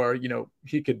thing where,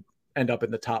 he could end up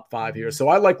in the top 5 here. So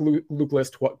I like Luke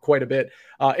List quite a bit.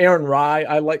 Aaron Rai,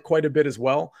 I like quite a bit as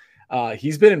well.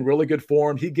 He's been in really good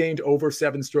form. He gained over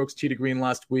 7 strokes tee to green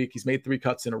last week. He's made 3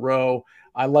 cuts in a row.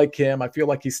 I like him. I feel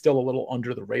like he's still a little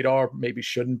under the radar. Maybe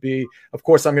shouldn't be. Of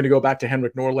course, I'm going to go back to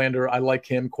Henrik Norlander. I like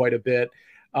him quite a bit.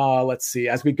 Let's see.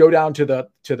 As we go down to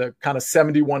the kind of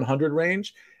 7,100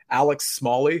 range, Alex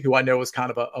Smalley, who I know is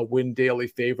kind of a win daily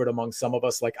favorite among some of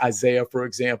us, like Isaiah, for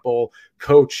example.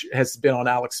 Coach has been on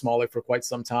Alex Smalley for quite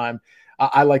some time.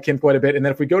 I like him quite a bit. And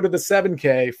then if we go to the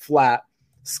 7K flat,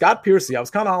 Scott Piercy, I was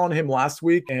kind of on him last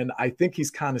week, and I think he's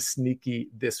kind of sneaky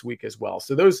this week as well.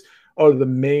 So those are the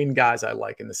main guys I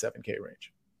like in the 7K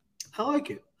range. I like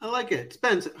it.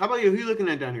 Spence, how about you? Who are you looking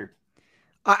at down here?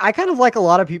 I kind of like a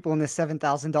lot of people in this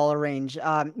 $7,000 range.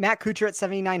 Matt Kuchar at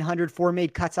 7,900, 4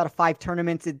 made cuts out of 5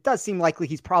 tournaments. It does seem likely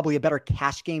he's probably a better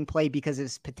cash game play because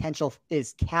his potential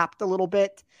is capped a little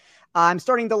bit. I'm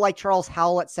starting to like Charles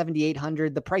Howell at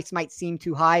 7,800. The price might seem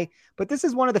too high, but this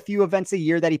is one of the few events a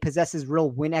year that he possesses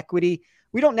real win equity.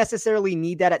 We don't necessarily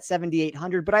need that at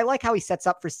 7,800, but I like how he sets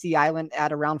up for Sea Island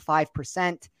at around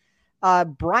 5%.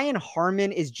 Brian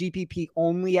Harman is GPP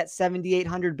only at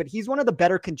 7,800, but he's one of the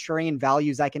better contrarian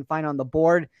values I can find on the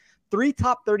board. 3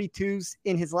 top 32s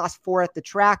in his last 4 at the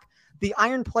track. The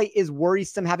iron play is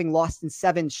worrisome, having lost in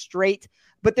 7 straight,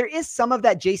 but there is some of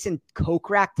that Jason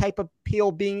Kokrak type of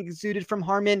appeal being exuded from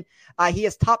Harman. He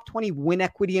has top 20 win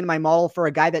equity in my model for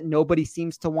a guy that nobody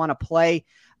seems to want to play.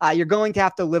 You're going to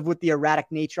have to live with the erratic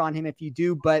nature on him if you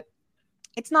do, but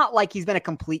it's not like he's been a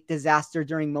complete disaster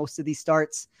during most of these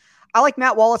starts. I like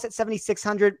Matt Wallace at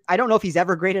 7,600. I don't know if he's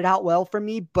ever graded out well for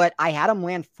me, but I had him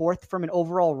land 4th from an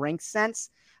overall rank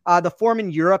sense. The form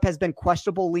in Europe has been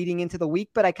questionable leading into the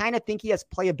week, but I kind of think he has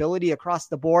playability across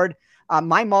the board.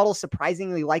 My model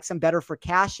surprisingly likes him better for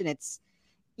cash, and it's,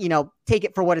 take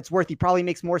it for what it's worth. He probably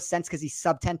makes more sense because he's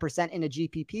sub 10% in a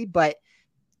GPP, but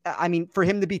I mean, for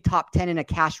him to be top 10 in a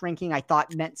cash ranking, I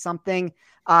thought meant something.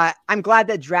 I'm glad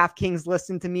that DraftKings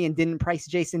listened to me and didn't price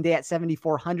Jason Day at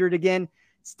 7,400 again.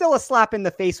 Still a slap in the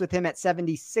face with him at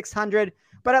 7,600,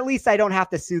 but at least I don't have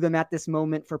to sue them at this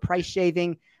moment for price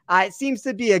shaving. It seems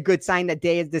to be a good sign that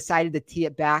Day has decided to tee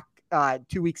it back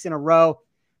 2 weeks in a row.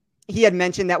 He had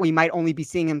mentioned that we might only be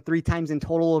seeing him 3 times in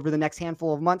total over the next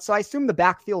handful of months, so I assume the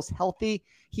back feels healthy.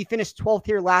 He finished 12th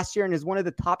here last year and is one of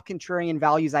the top contrarian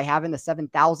values I have in the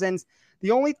 7,000s.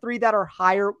 The only 3 that are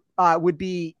higher would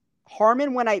be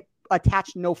Harman when I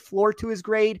attach no floor to his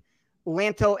grade,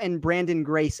 Lanto, and Brandon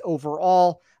Grace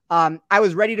overall. I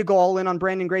was ready to go all in on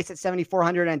Brandon Grace at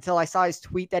 7,400 until I saw his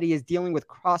tweet that he is dealing with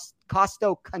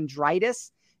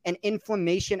costochondritis, an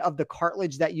inflammation of the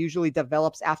cartilage that usually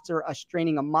develops after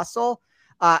straining a muscle.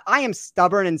 I am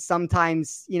stubborn and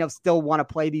sometimes, still want to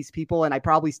play these people, and I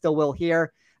probably still will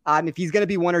here. If he's going to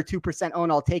be 1 or 2%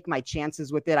 owned, I'll take my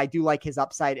chances with it. I do like his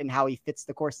upside and how he fits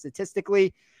the course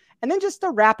statistically. And then just to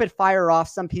rapid fire off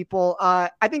some people, I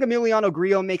think Emiliano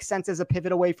Grillo makes sense as a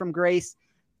pivot away from Grace.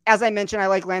 As I mentioned, I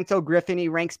like Lanto Griffin. He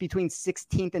ranks between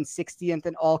 16th and 60th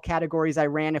in all categories I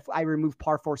ran if I remove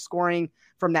par 4 scoring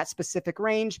from that specific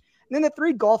range. And then the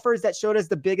 3 golfers that showed us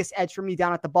the biggest edge for me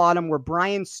down at the bottom were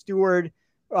Brian Stewart,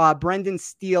 Brendan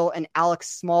Steele, and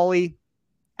Alex Smalley.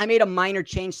 I made a minor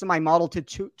change to my model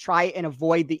to try and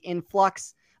avoid the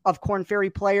influx of Korn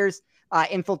Ferry players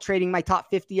infiltrating my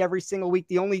top 50 every single week.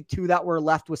 The only 2 that were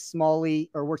left were Smalley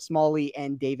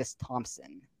and Davis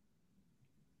Thompson.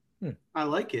 I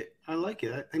like it. I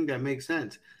think that makes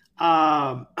sense.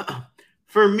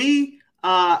 For me,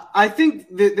 I think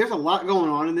there's a lot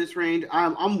going on in this range.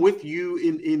 I'm with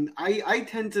you I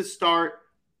tend to start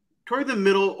toward the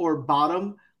middle or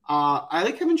bottom. I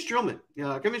like Kevin Streelman.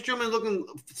 Kevin Streelman looking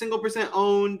single %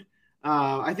 owned.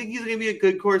 I think he's going to be a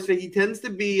good course fit. He tends to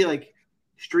be like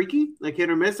streaky, like hit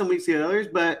or miss. Some weeks the others,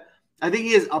 but I think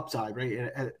he has upside,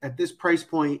 right? At this price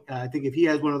point, I think if he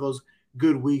has one of those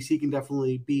good weeks, he can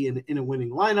definitely be in a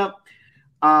winning lineup.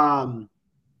 I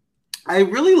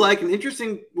really like an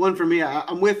interesting one for me.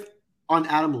 I'm with on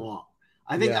Adam Long.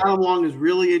 I think Adam Long is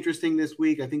really interesting this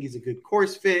week. I think he's a good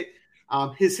course fit.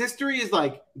 His history is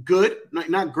like good,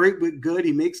 not great, but good.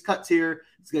 He makes cuts here.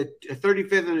 He's got a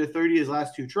 35th and a 30 his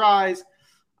last 2 tries.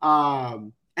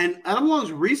 And Adam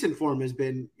Long's recent form has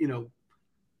been,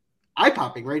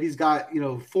 eye-popping, right? He's got,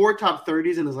 4 top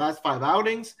 30s in his last 5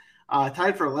 outings.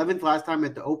 Tied for 11th last time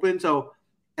at the Open. So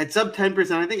at sub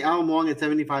 10%, I think Adam Long at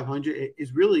 7,500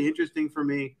 is really interesting for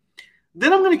me.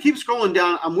 Then I'm going to keep scrolling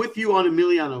down. I'm with you on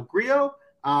Emiliano Grillo.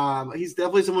 He's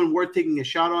definitely someone worth taking a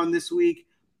shot on this week.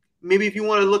 maybe if you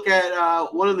want to look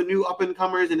at one of the new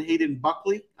up-and-comers in Hayden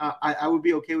Buckley, I would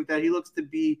be okay with that. He looks to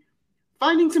be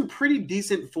finding some pretty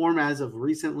decent form as of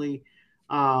recently.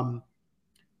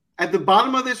 At the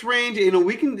bottom of this range,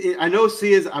 I know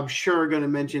Sia's, I'm sure, going to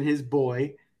mention his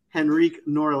boy, Henrik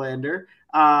Norlander,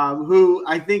 who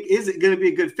I think is going to be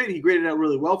a good fit. He graded out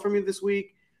really well for me this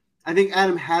week. I think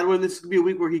Adam Hadwin, this could be a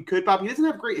week where he could pop. He doesn't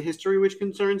have great history, which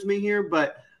concerns me here,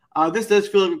 but this does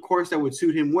feel like a course that would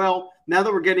suit him well. Now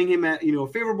that we're getting him at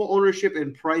favorable ownership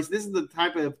and price, this is the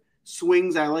type of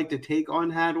swings I like to take on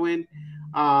Hadwin.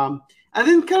 And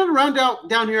then kind of round out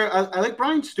down here, I like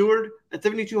Brian Stewart at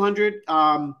 7,200.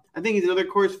 I think he's another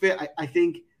course fit. I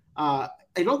think I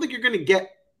don't think you're going to get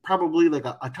probably like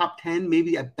a top 10,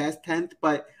 maybe at best 10th,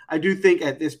 but I do think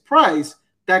at this price,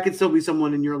 that could still be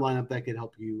someone in your lineup that could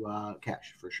help you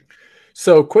cash for sure.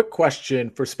 So quick question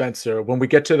for Spencer. When we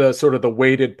get to the sort of the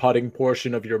weighted putting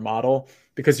portion of your model,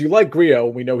 because you like Grillo,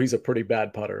 we know he's a pretty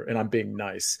bad putter, and I'm being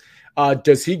nice.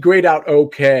 Does he grade out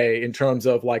okay in terms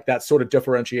of like that sort of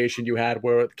differentiation you had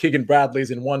where Keegan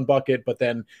Bradley's in one bucket, but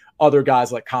then other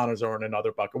guys like Connors are in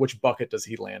another bucket? Which bucket does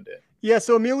he land in? Yeah,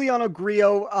 so Emiliano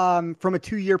Grillo, from a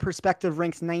 2-year perspective,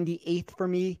 ranks 98th for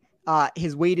me.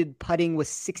 His weighted putting was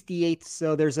 68th,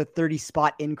 so there's a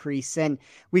 30-spot increase. And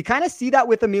we kind of see that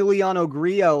with Emiliano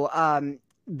Grillo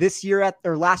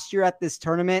last year at this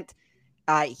tournament.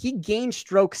 He gained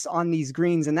strokes on these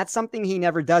greens, and that's something he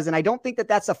never does. And I don't think that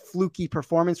that's a fluky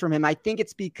performance from him. I think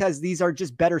it's because these are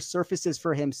just better surfaces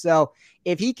for him. So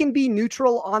if he can be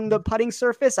neutral on the putting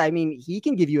surface, I mean, he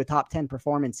can give you a top 10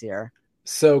 performance here.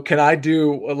 So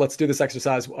let's do this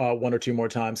exercise one or two more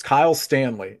times. Kyle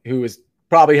Stanley, who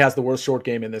probably has the worst short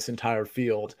game in this entire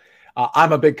field.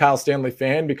 I'm a big Kyle Stanley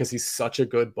fan because he's such a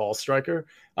good ball striker.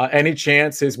 Any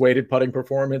chance his weighted putting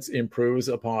performance improves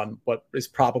upon what is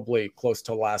probably close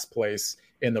to last place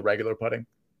in the regular putting?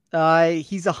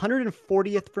 He's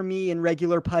 140th for me in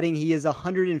regular putting. He is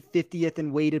 150th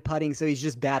in weighted putting, so he's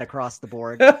just bad across the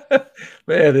board.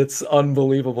 Man, it's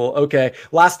unbelievable. Okay,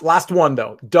 last one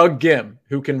though. Doug Ghim,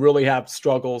 who can really have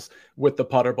struggles with the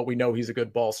putter, but we know he's a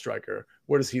good ball striker.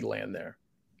 Where does he land there?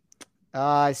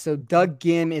 So Doug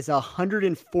Ghim is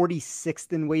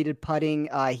 146th in weighted putting.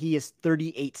 He is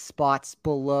 38 spots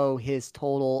below his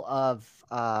total of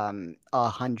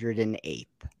 108th.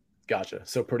 Gotcha.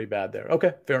 So pretty bad there.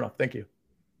 Okay, fair enough. Thank you.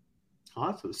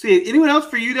 Awesome. See, anyone else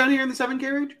for you down here in the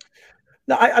 7K range?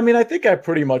 No, I mean, I think I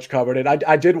pretty much covered it.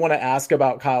 I did want to ask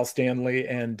about Kyle Stanley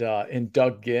and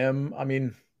Doug Ghim. I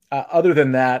mean, other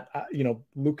than that,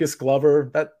 Lucas Glover,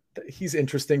 he's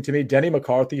interesting to me. Denny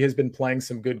McCarthy has been playing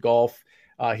some good golf.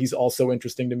 He's also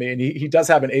interesting to me. And he does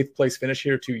have an 8th place finish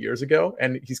here 2 years ago.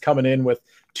 And he's coming in with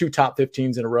 2 top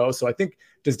 15s in a row. So I think,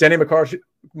 does Denny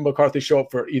McCarthy show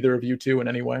up for either of you two in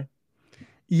any way?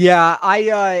 Yeah,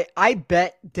 I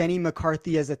bet Denny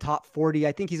McCarthy as a top 40.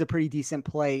 I think he's a pretty decent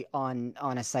play on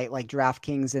a site like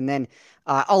DraftKings. And then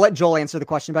I'll let Joel answer the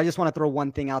question, but I just want to throw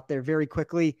one thing out there very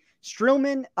quickly.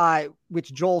 Streelman,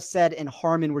 which Joel said, and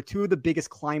Harmon were 2 of the biggest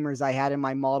climbers I had in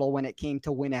my model when it came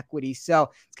to win equity. So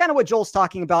it's kind of what Joel's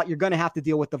talking about. You're going to have to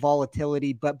deal with the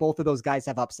volatility, but both of those guys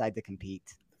have upside to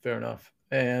compete. Fair enough.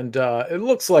 And it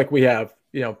looks like we have,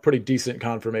 pretty decent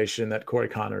confirmation that Corey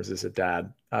Connors is a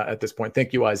dad at this point.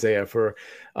 Thank you, Isaiah, for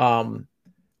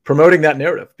promoting that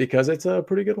narrative because it's a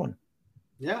pretty good one.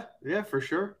 Yeah, for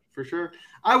sure. For sure.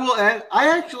 I will add,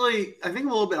 I think I'm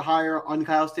a little bit higher on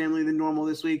Kyle Stanley than normal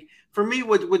this week. For me,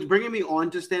 what's bringing me on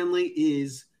to Stanley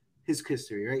is his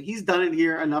history, right? He's done it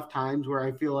here enough times where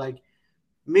I feel like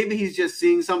maybe he's just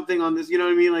seeing something on this, you know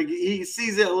what I mean? Like he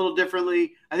sees it a little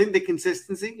differently. I think the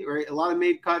consistency, right? A lot of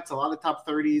made cuts, a lot of top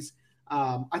 30s.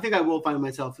 I think I will find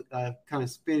myself kind of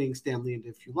spinning Stanley into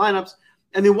a few lineups.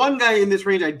 And the one guy in this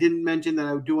range I didn't mention that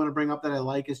I do want to bring up that I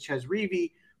like is Ches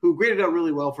Reavie, who graded out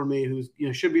really well for me, who's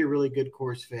should be a really good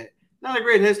course fit. Not a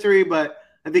great history, but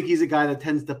I think he's a guy that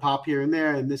tends to pop here and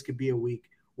there, and this could be a week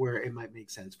where it might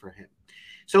make sense for him.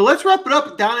 So let's wrap it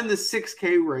up down in the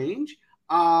 6K range.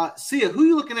 Sia, who are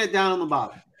you looking at down on the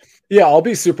bottom? Yeah, I'll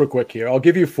be super quick here. I'll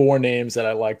give you 4 names that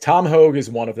I like. Tom Hogue is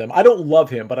one of them. I don't love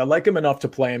him, but I like him enough to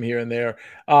play him here and there.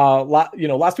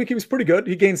 Last week he was pretty good.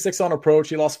 He gained 6 on approach.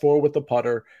 He lost 4 with the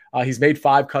putter. He's made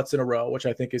 5 cuts in a row, which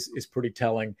I think is pretty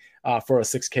telling for a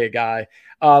 6K guy.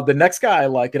 The next guy I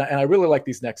like, and I really like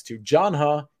these next 2. John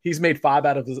Huh, he's made 5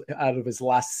 out of his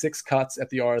last 6 cuts at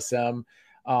the RSM.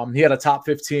 He had a top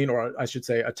 15, or I should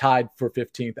say a tied for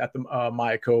 15th at the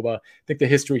Mayakoba. I think the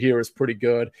history here is pretty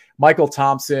good. Michael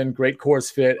Thompson, great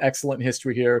course fit, excellent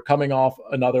history here, coming off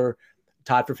another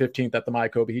tied for 15th at the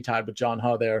Mayakoba. He tied with John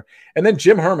Huh there. And then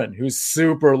Jim Herman, who's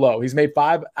super low. He's made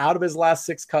 5 out of his last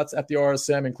 6 cuts at the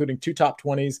RSM, including 2 top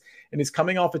 20s, and he's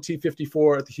coming off a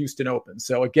T54 at the Houston Open.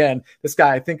 So again, this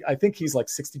guy, I think he's like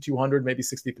 6,200, maybe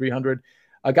 6,300.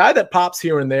 A guy that pops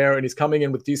here and there, and he's coming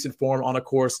in with decent form on a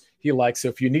course he likes. So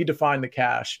if you need to find the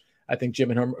cash, I think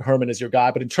Jim and Herman is your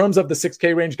guy. But in terms of the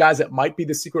 6K range, guys that might be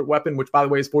the secret weapon, which, by the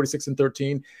way, is 46 and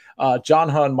 13, John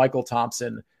Huh and Michael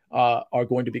Thompson are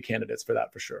going to be candidates for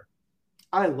that for sure.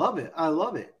 I love it.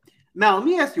 Now, let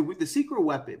me ask you, with the secret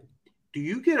weapon, do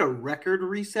you get a record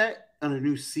reset on a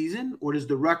new season, or does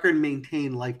the record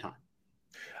maintain lifetime?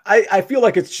 I feel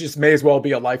like it's just may as well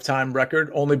be a lifetime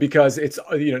record, only because it's,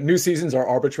 new seasons are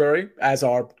arbitrary, as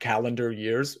are calendar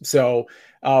years. So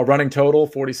running total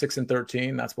 46 and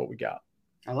 13, that's what we got.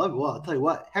 I love it. Well, I'll tell you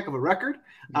what, heck of a record.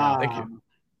 Yeah, thank you.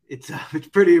 It's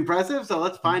pretty impressive. So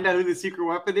let's find out who the secret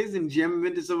weapon is and jam them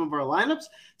into some of our lineups.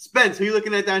 Spence, who are you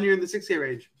looking at down here in the 6K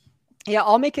range? Yeah,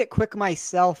 I'll make it quick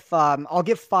myself. I'll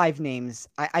give 5 names.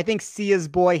 I think Sia's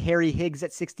boy, Harry Higgs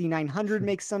at 6,900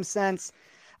 makes some sense.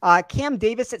 Cam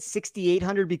Davis at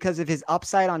 6,800 because of his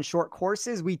upside on short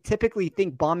courses. We typically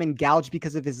think bomb and gouge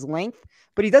because of his length,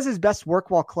 but he does his best work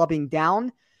while clubbing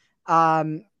down.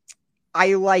 I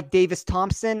like Davis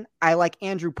Thompson. I like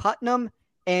Andrew Putnam.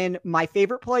 And my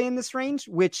favorite play in this range,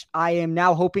 which I am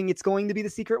now hoping it's going to be the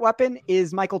secret weapon,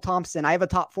 is Michael Thompson. I have a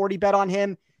top 40 bet on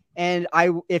him. And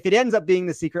if it ends up being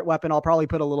the secret weapon, I'll probably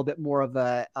put a little bit more of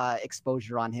a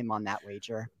exposure on him on that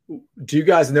wager. Do you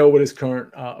guys know what his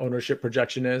current ownership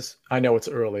projection is? I know it's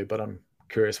early, but I'm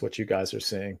curious what you guys are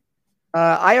seeing.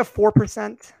 I have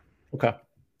 4%. Okay.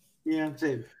 Yeah,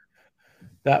 same.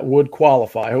 That would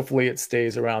qualify. Hopefully it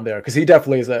stays around there, because he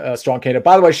definitely is a strong candidate.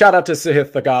 By the way, shout out to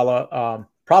Sahith Thagala.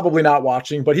 Probably not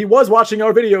watching, but he was watching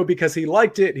our video because he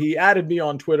liked it. He added me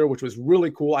on Twitter, which was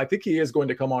really cool. I think he is going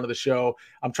to come onto the show.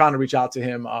 I'm trying to reach out to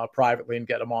him privately and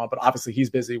get him on, but obviously he's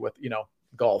busy with,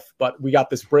 golf. But we got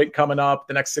this break coming up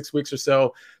the next 6 weeks or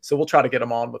so. So we'll try to get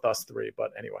him on with us 3.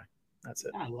 But anyway, that's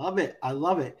it. I love it.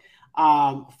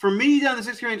 For me, down the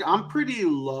 6K range, I'm pretty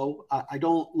low. I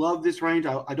don't love this range.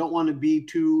 I don't want to be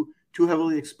too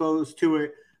heavily exposed to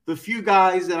it. The few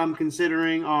guys that I'm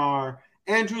considering are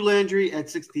Andrew Landry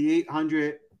at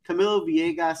 6,800, Camilo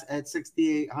Villegas at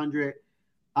 6,800.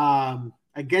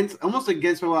 Almost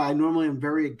against what I normally am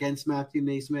very against Matthew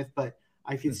Naismith, but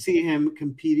I can see him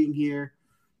competing here.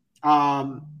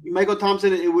 Michael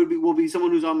Thompson, will be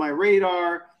someone who's on my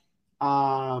radar.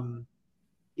 Hank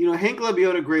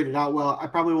Lebioda graded out well. I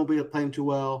probably won't be playing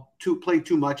play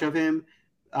too much of him.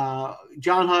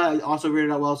 John Huh also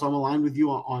graded out well, so I'm aligned with you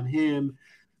on him.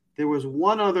 There was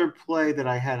one other play that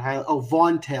I had highlighted. Oh,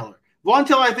 Vaughn Taylor. Vaughn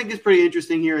Taylor, I think, is pretty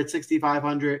interesting here at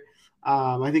 6,500.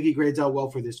 I think he grades out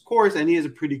well for this course, and he has a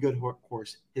pretty good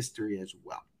course history as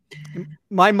well.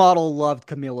 My model loved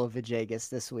Camilo Villegas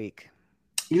this week.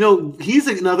 He's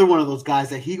another one of those guys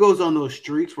that he goes on those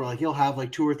streaks where he'll have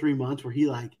 2 or 3 months where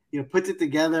he puts it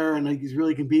together and he's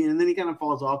really competing, and then he kind of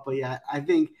falls off. But yeah, I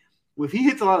think if he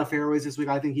hits a lot of fairways this week,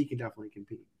 I think he can definitely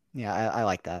compete. Yeah, I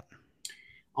like that.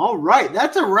 All right,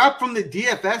 that's a wrap from the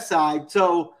DFS side.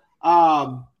 So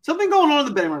something going on in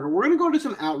the betting market. We're going to go to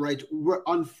some outrights.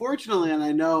 Unfortunately, and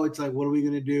I know it's what are we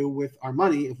going to do with our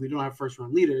money if we don't have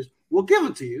first-round leaders? We'll give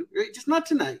them to you, right? Just not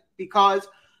tonight, because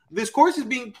this course is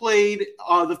being played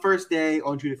the first day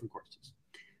on 2 different courses.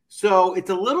 So it's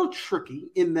a little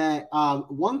tricky in that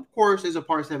one course is a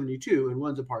par 72 and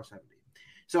one's a par 70.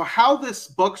 So how this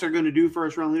books are going to do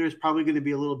first round leader is probably going to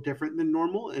be a little different than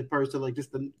normal as opposed to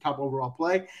just the top overall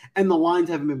play, and the lines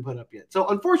haven't been put up yet. So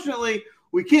unfortunately,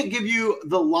 we can't give you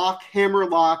the hammer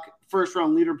lock first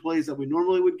round leader plays that we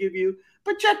normally would give you,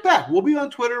 but check back. We'll be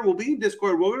on Twitter. We'll be in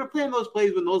Discord. We're going to plan those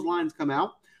plays when those lines come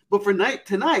out. But for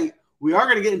tonight, we are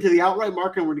going to get into the outright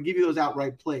market, and we're going to give you those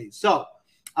outright plays. So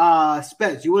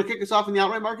Spence, you want to kick us off in the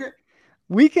outright market?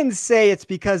 We can say it's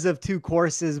because of 2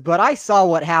 courses, but I saw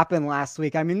what happened last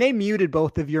week. I mean, they muted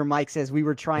both of your mics as we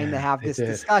were trying to have this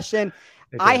discussion.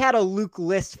 I had a Luke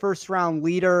List first round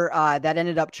leader that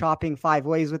ended up chopping 5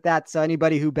 ways with that. So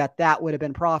anybody who bet that would have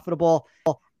been profitable.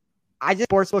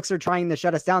 Sportsbooks are trying to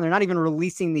shut us down. They're not even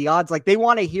releasing the odds. They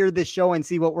want to hear this show and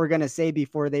see what we're going to say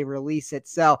before they release it.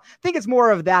 So I think it's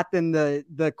more of that than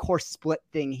the course split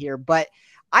thing here. But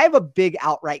I have a big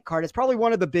outright card. It's probably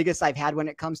one of the biggest I've had when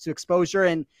it comes to exposure.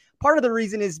 And part of the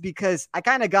reason is because I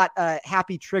kind of got a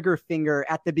happy trigger finger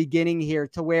at the beginning here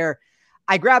to where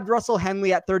I grabbed Russell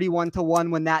Henley at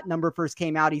 31-1 when that number first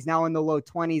came out. He's now in the low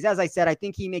 20s. As I said, I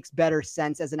think he makes better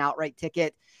sense as an outright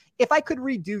ticket. If I could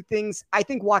redo things, I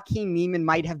think Joaquin Niemann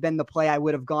might have been the play I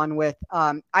would have gone with.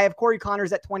 I have Corey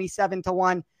Connors at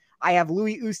 27-1. I have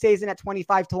Louis Oosthuizen at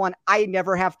 25-1. I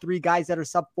never have three guys that are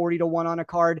sub 40-1 on a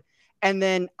card. And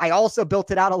then I also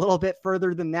built it out a little bit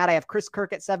further than that. I have Chris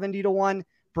Kirk at 70-1,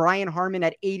 Brian Harman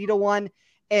at 80-1.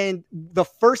 And the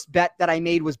first bet that I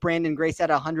made was Brandon Grace at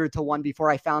 100-1 before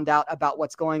I found out about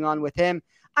what's going on with him.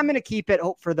 I'm going to keep it,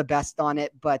 hope for the best on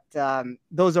it. But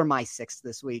those are my 6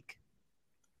 this week.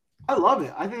 I love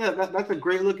it. I think that's a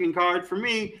great looking card. For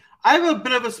me, I have a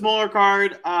bit of a smaller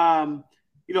card.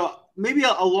 Maybe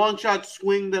a long shot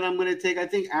swing that I'm going to take. I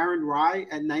think Aaron Rye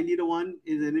at 90-1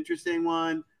 is an interesting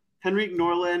one. Henrik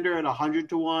Norlander at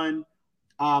 100-1.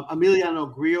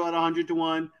 Emiliano Grillo at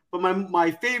 100-1. But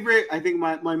my favorite, I think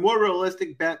my more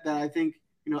realistic bet that I think,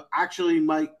 actually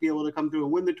might be able to come through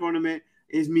and win the tournament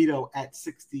is Mito at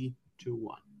 60-1.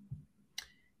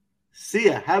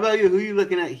 Sia, how about you? Who are you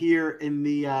looking at here in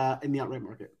the outright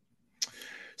market?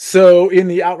 So in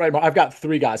the outright market, I've got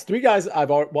 3 guys. 3 guys I've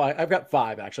got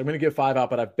 5 actually. I'm going to give 5 out,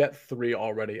 but I've bet 3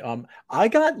 already. I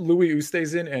got Louis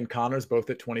Oosthuizen and Connors both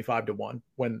at 25-1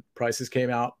 when prices came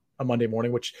out on Monday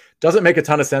morning, which doesn't make a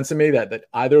ton of sense to me that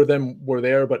either of them were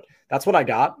there, but that's what I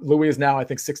got. Louis is now, I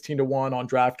think, 16-1 on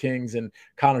DraftKings and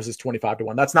Connors is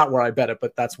 25-1. That's not where I bet it,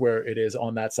 but that's where it is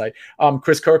on that site.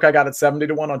 Chris Kirk, I got at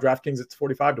 70-1 on DraftKings. It's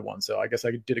 45-1. So I guess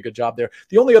I did a good job there.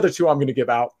 The only other 2 I'm going to give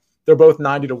out, they're both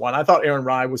 90-1. I thought Aaron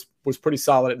Rye was pretty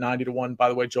solid at 90-1, by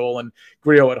the way, Joel, and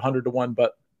Grillo at 100-1,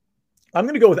 but I'm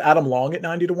going to go with Adam Long at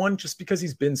 90-1 just because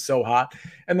he's been so hot.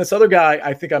 And this other guy,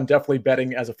 I think I'm definitely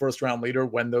betting as a first-round leader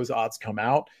when those odds come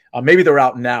out. Maybe they're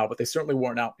out now, but they certainly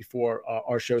weren't out before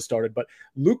our show started. But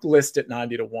Luke List at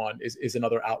 90-1 is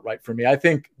another outright for me. I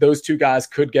think those 2 guys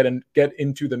could get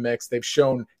into the mix. They've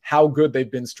shown how good they've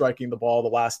been striking the ball the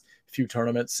last few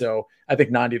tournaments. So I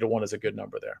think 90-1 is a good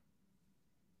number there.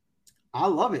 I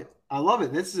love it.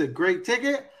 This is a great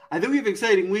ticket. I think we have an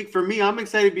exciting week. For me, I'm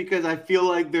excited because I feel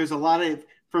like there's a lot of,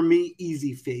 for me,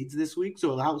 easy fades this week.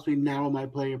 So it helps me narrow my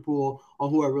player pool on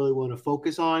who I really want to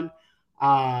focus on.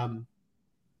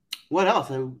 What else?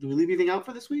 Do we leave anything out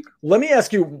for this week? Let me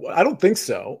ask you, I don't think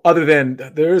so, other than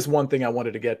there is one thing I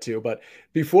wanted to get to. But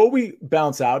before we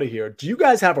bounce out of here, do you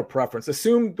guys have a preference?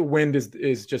 Assume the wind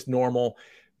is just normal.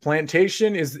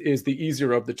 Plantation is the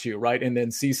easier of the 2, right? And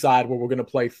then Seaside, where we're going to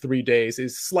play 3 days,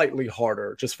 is slightly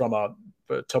harder just from a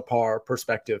to par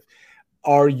perspective.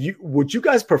 Would you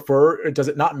guys prefer, or does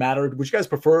it not matter? Would you guys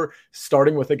prefer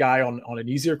starting with a guy on an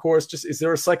easier course? Just, is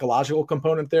there a psychological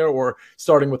component there, or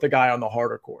starting with a guy on the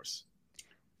harder course?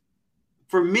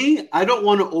 For me, I don't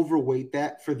want to overweight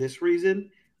that for this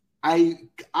reason. And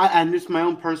it's my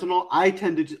own personal, I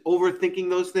tend to just overthinking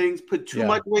those things, put too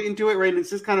much weight into it, right? And it's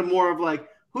just kind of more of like,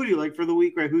 who do you like for the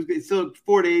week, right? It's still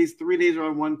 4 days, 3 days are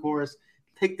on one course.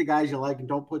 Pick the guys you like and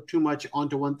don't put too much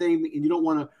onto one thing. And you don't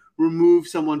want to remove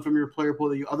someone from your player pool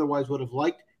that you otherwise would have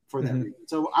liked for that reason.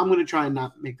 So I'm going to try and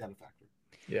not make that a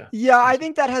factor. Yeah, I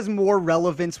think that has more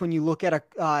relevance when you look at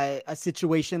a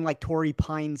situation like Torrey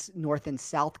Pines North and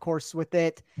South course with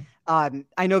it.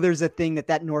 I know there's a thing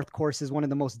that North course is one of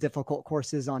the most difficult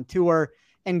courses on tour,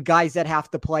 and guys that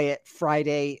have to play it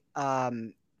Friday,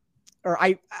 or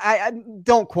I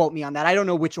don't quote me on that. I don't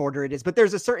know which order it is, but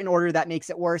there's a certain order that makes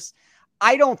it worse.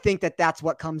 I don't think that's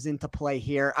what comes into play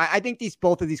here. I think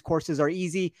both of these courses are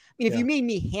easy. I mean, if you made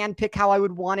me handpick how I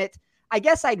would want it, I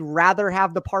guess I'd rather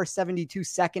have the par 72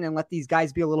 second and let these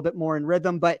guys be a little bit more in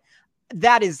rhythm, but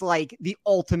that is like the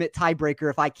ultimate tiebreaker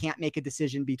if I can't make a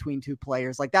decision between 2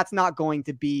 players. Like, that's not going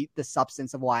to be the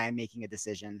substance of why I'm making a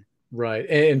decision. Right.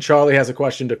 And Charlie has a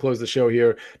question to close the show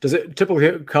here. Does it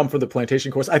typically come for the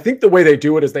Plantation course? I think the way they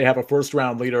do it is they have a first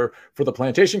round leader for the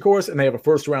Plantation course and they have a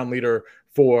first round leader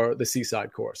for the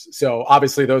Seaside course. So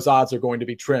obviously those odds are going to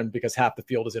be trimmed because half the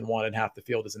field is in one and half the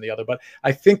field is in the other. But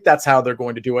I think that's how they're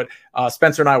going to do it.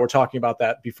 Spencer and I were talking about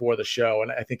that before the show,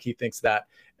 and I think he thinks that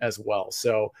as well.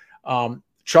 So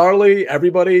Charlie,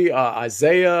 everybody,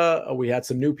 Isaiah, we had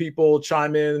some new people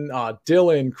chime in,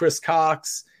 Dylan, Chris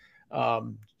Cox,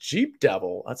 Jeep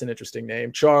Devil. That's an interesting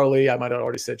name. Charlie, I might have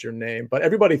already said your name, but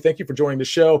everybody, thank you for joining the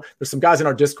show. There's some guys in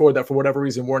our Discord that for whatever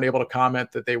reason weren't able to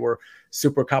comment that they were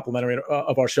super complimentary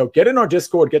of our show. Get in our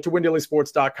Discord, get to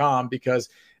windailysports.com because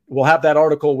we'll have that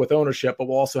article with ownership, but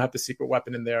we'll also have the secret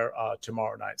weapon in there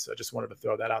tomorrow night. So I just wanted to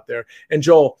throw that out there. And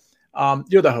Joel,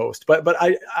 you're the host, but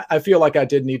I feel like I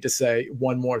did need to say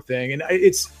one more thing. And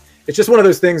it's just one of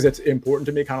those things that's important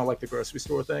to me, kind of like the grocery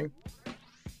store thing.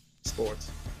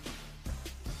 Sports.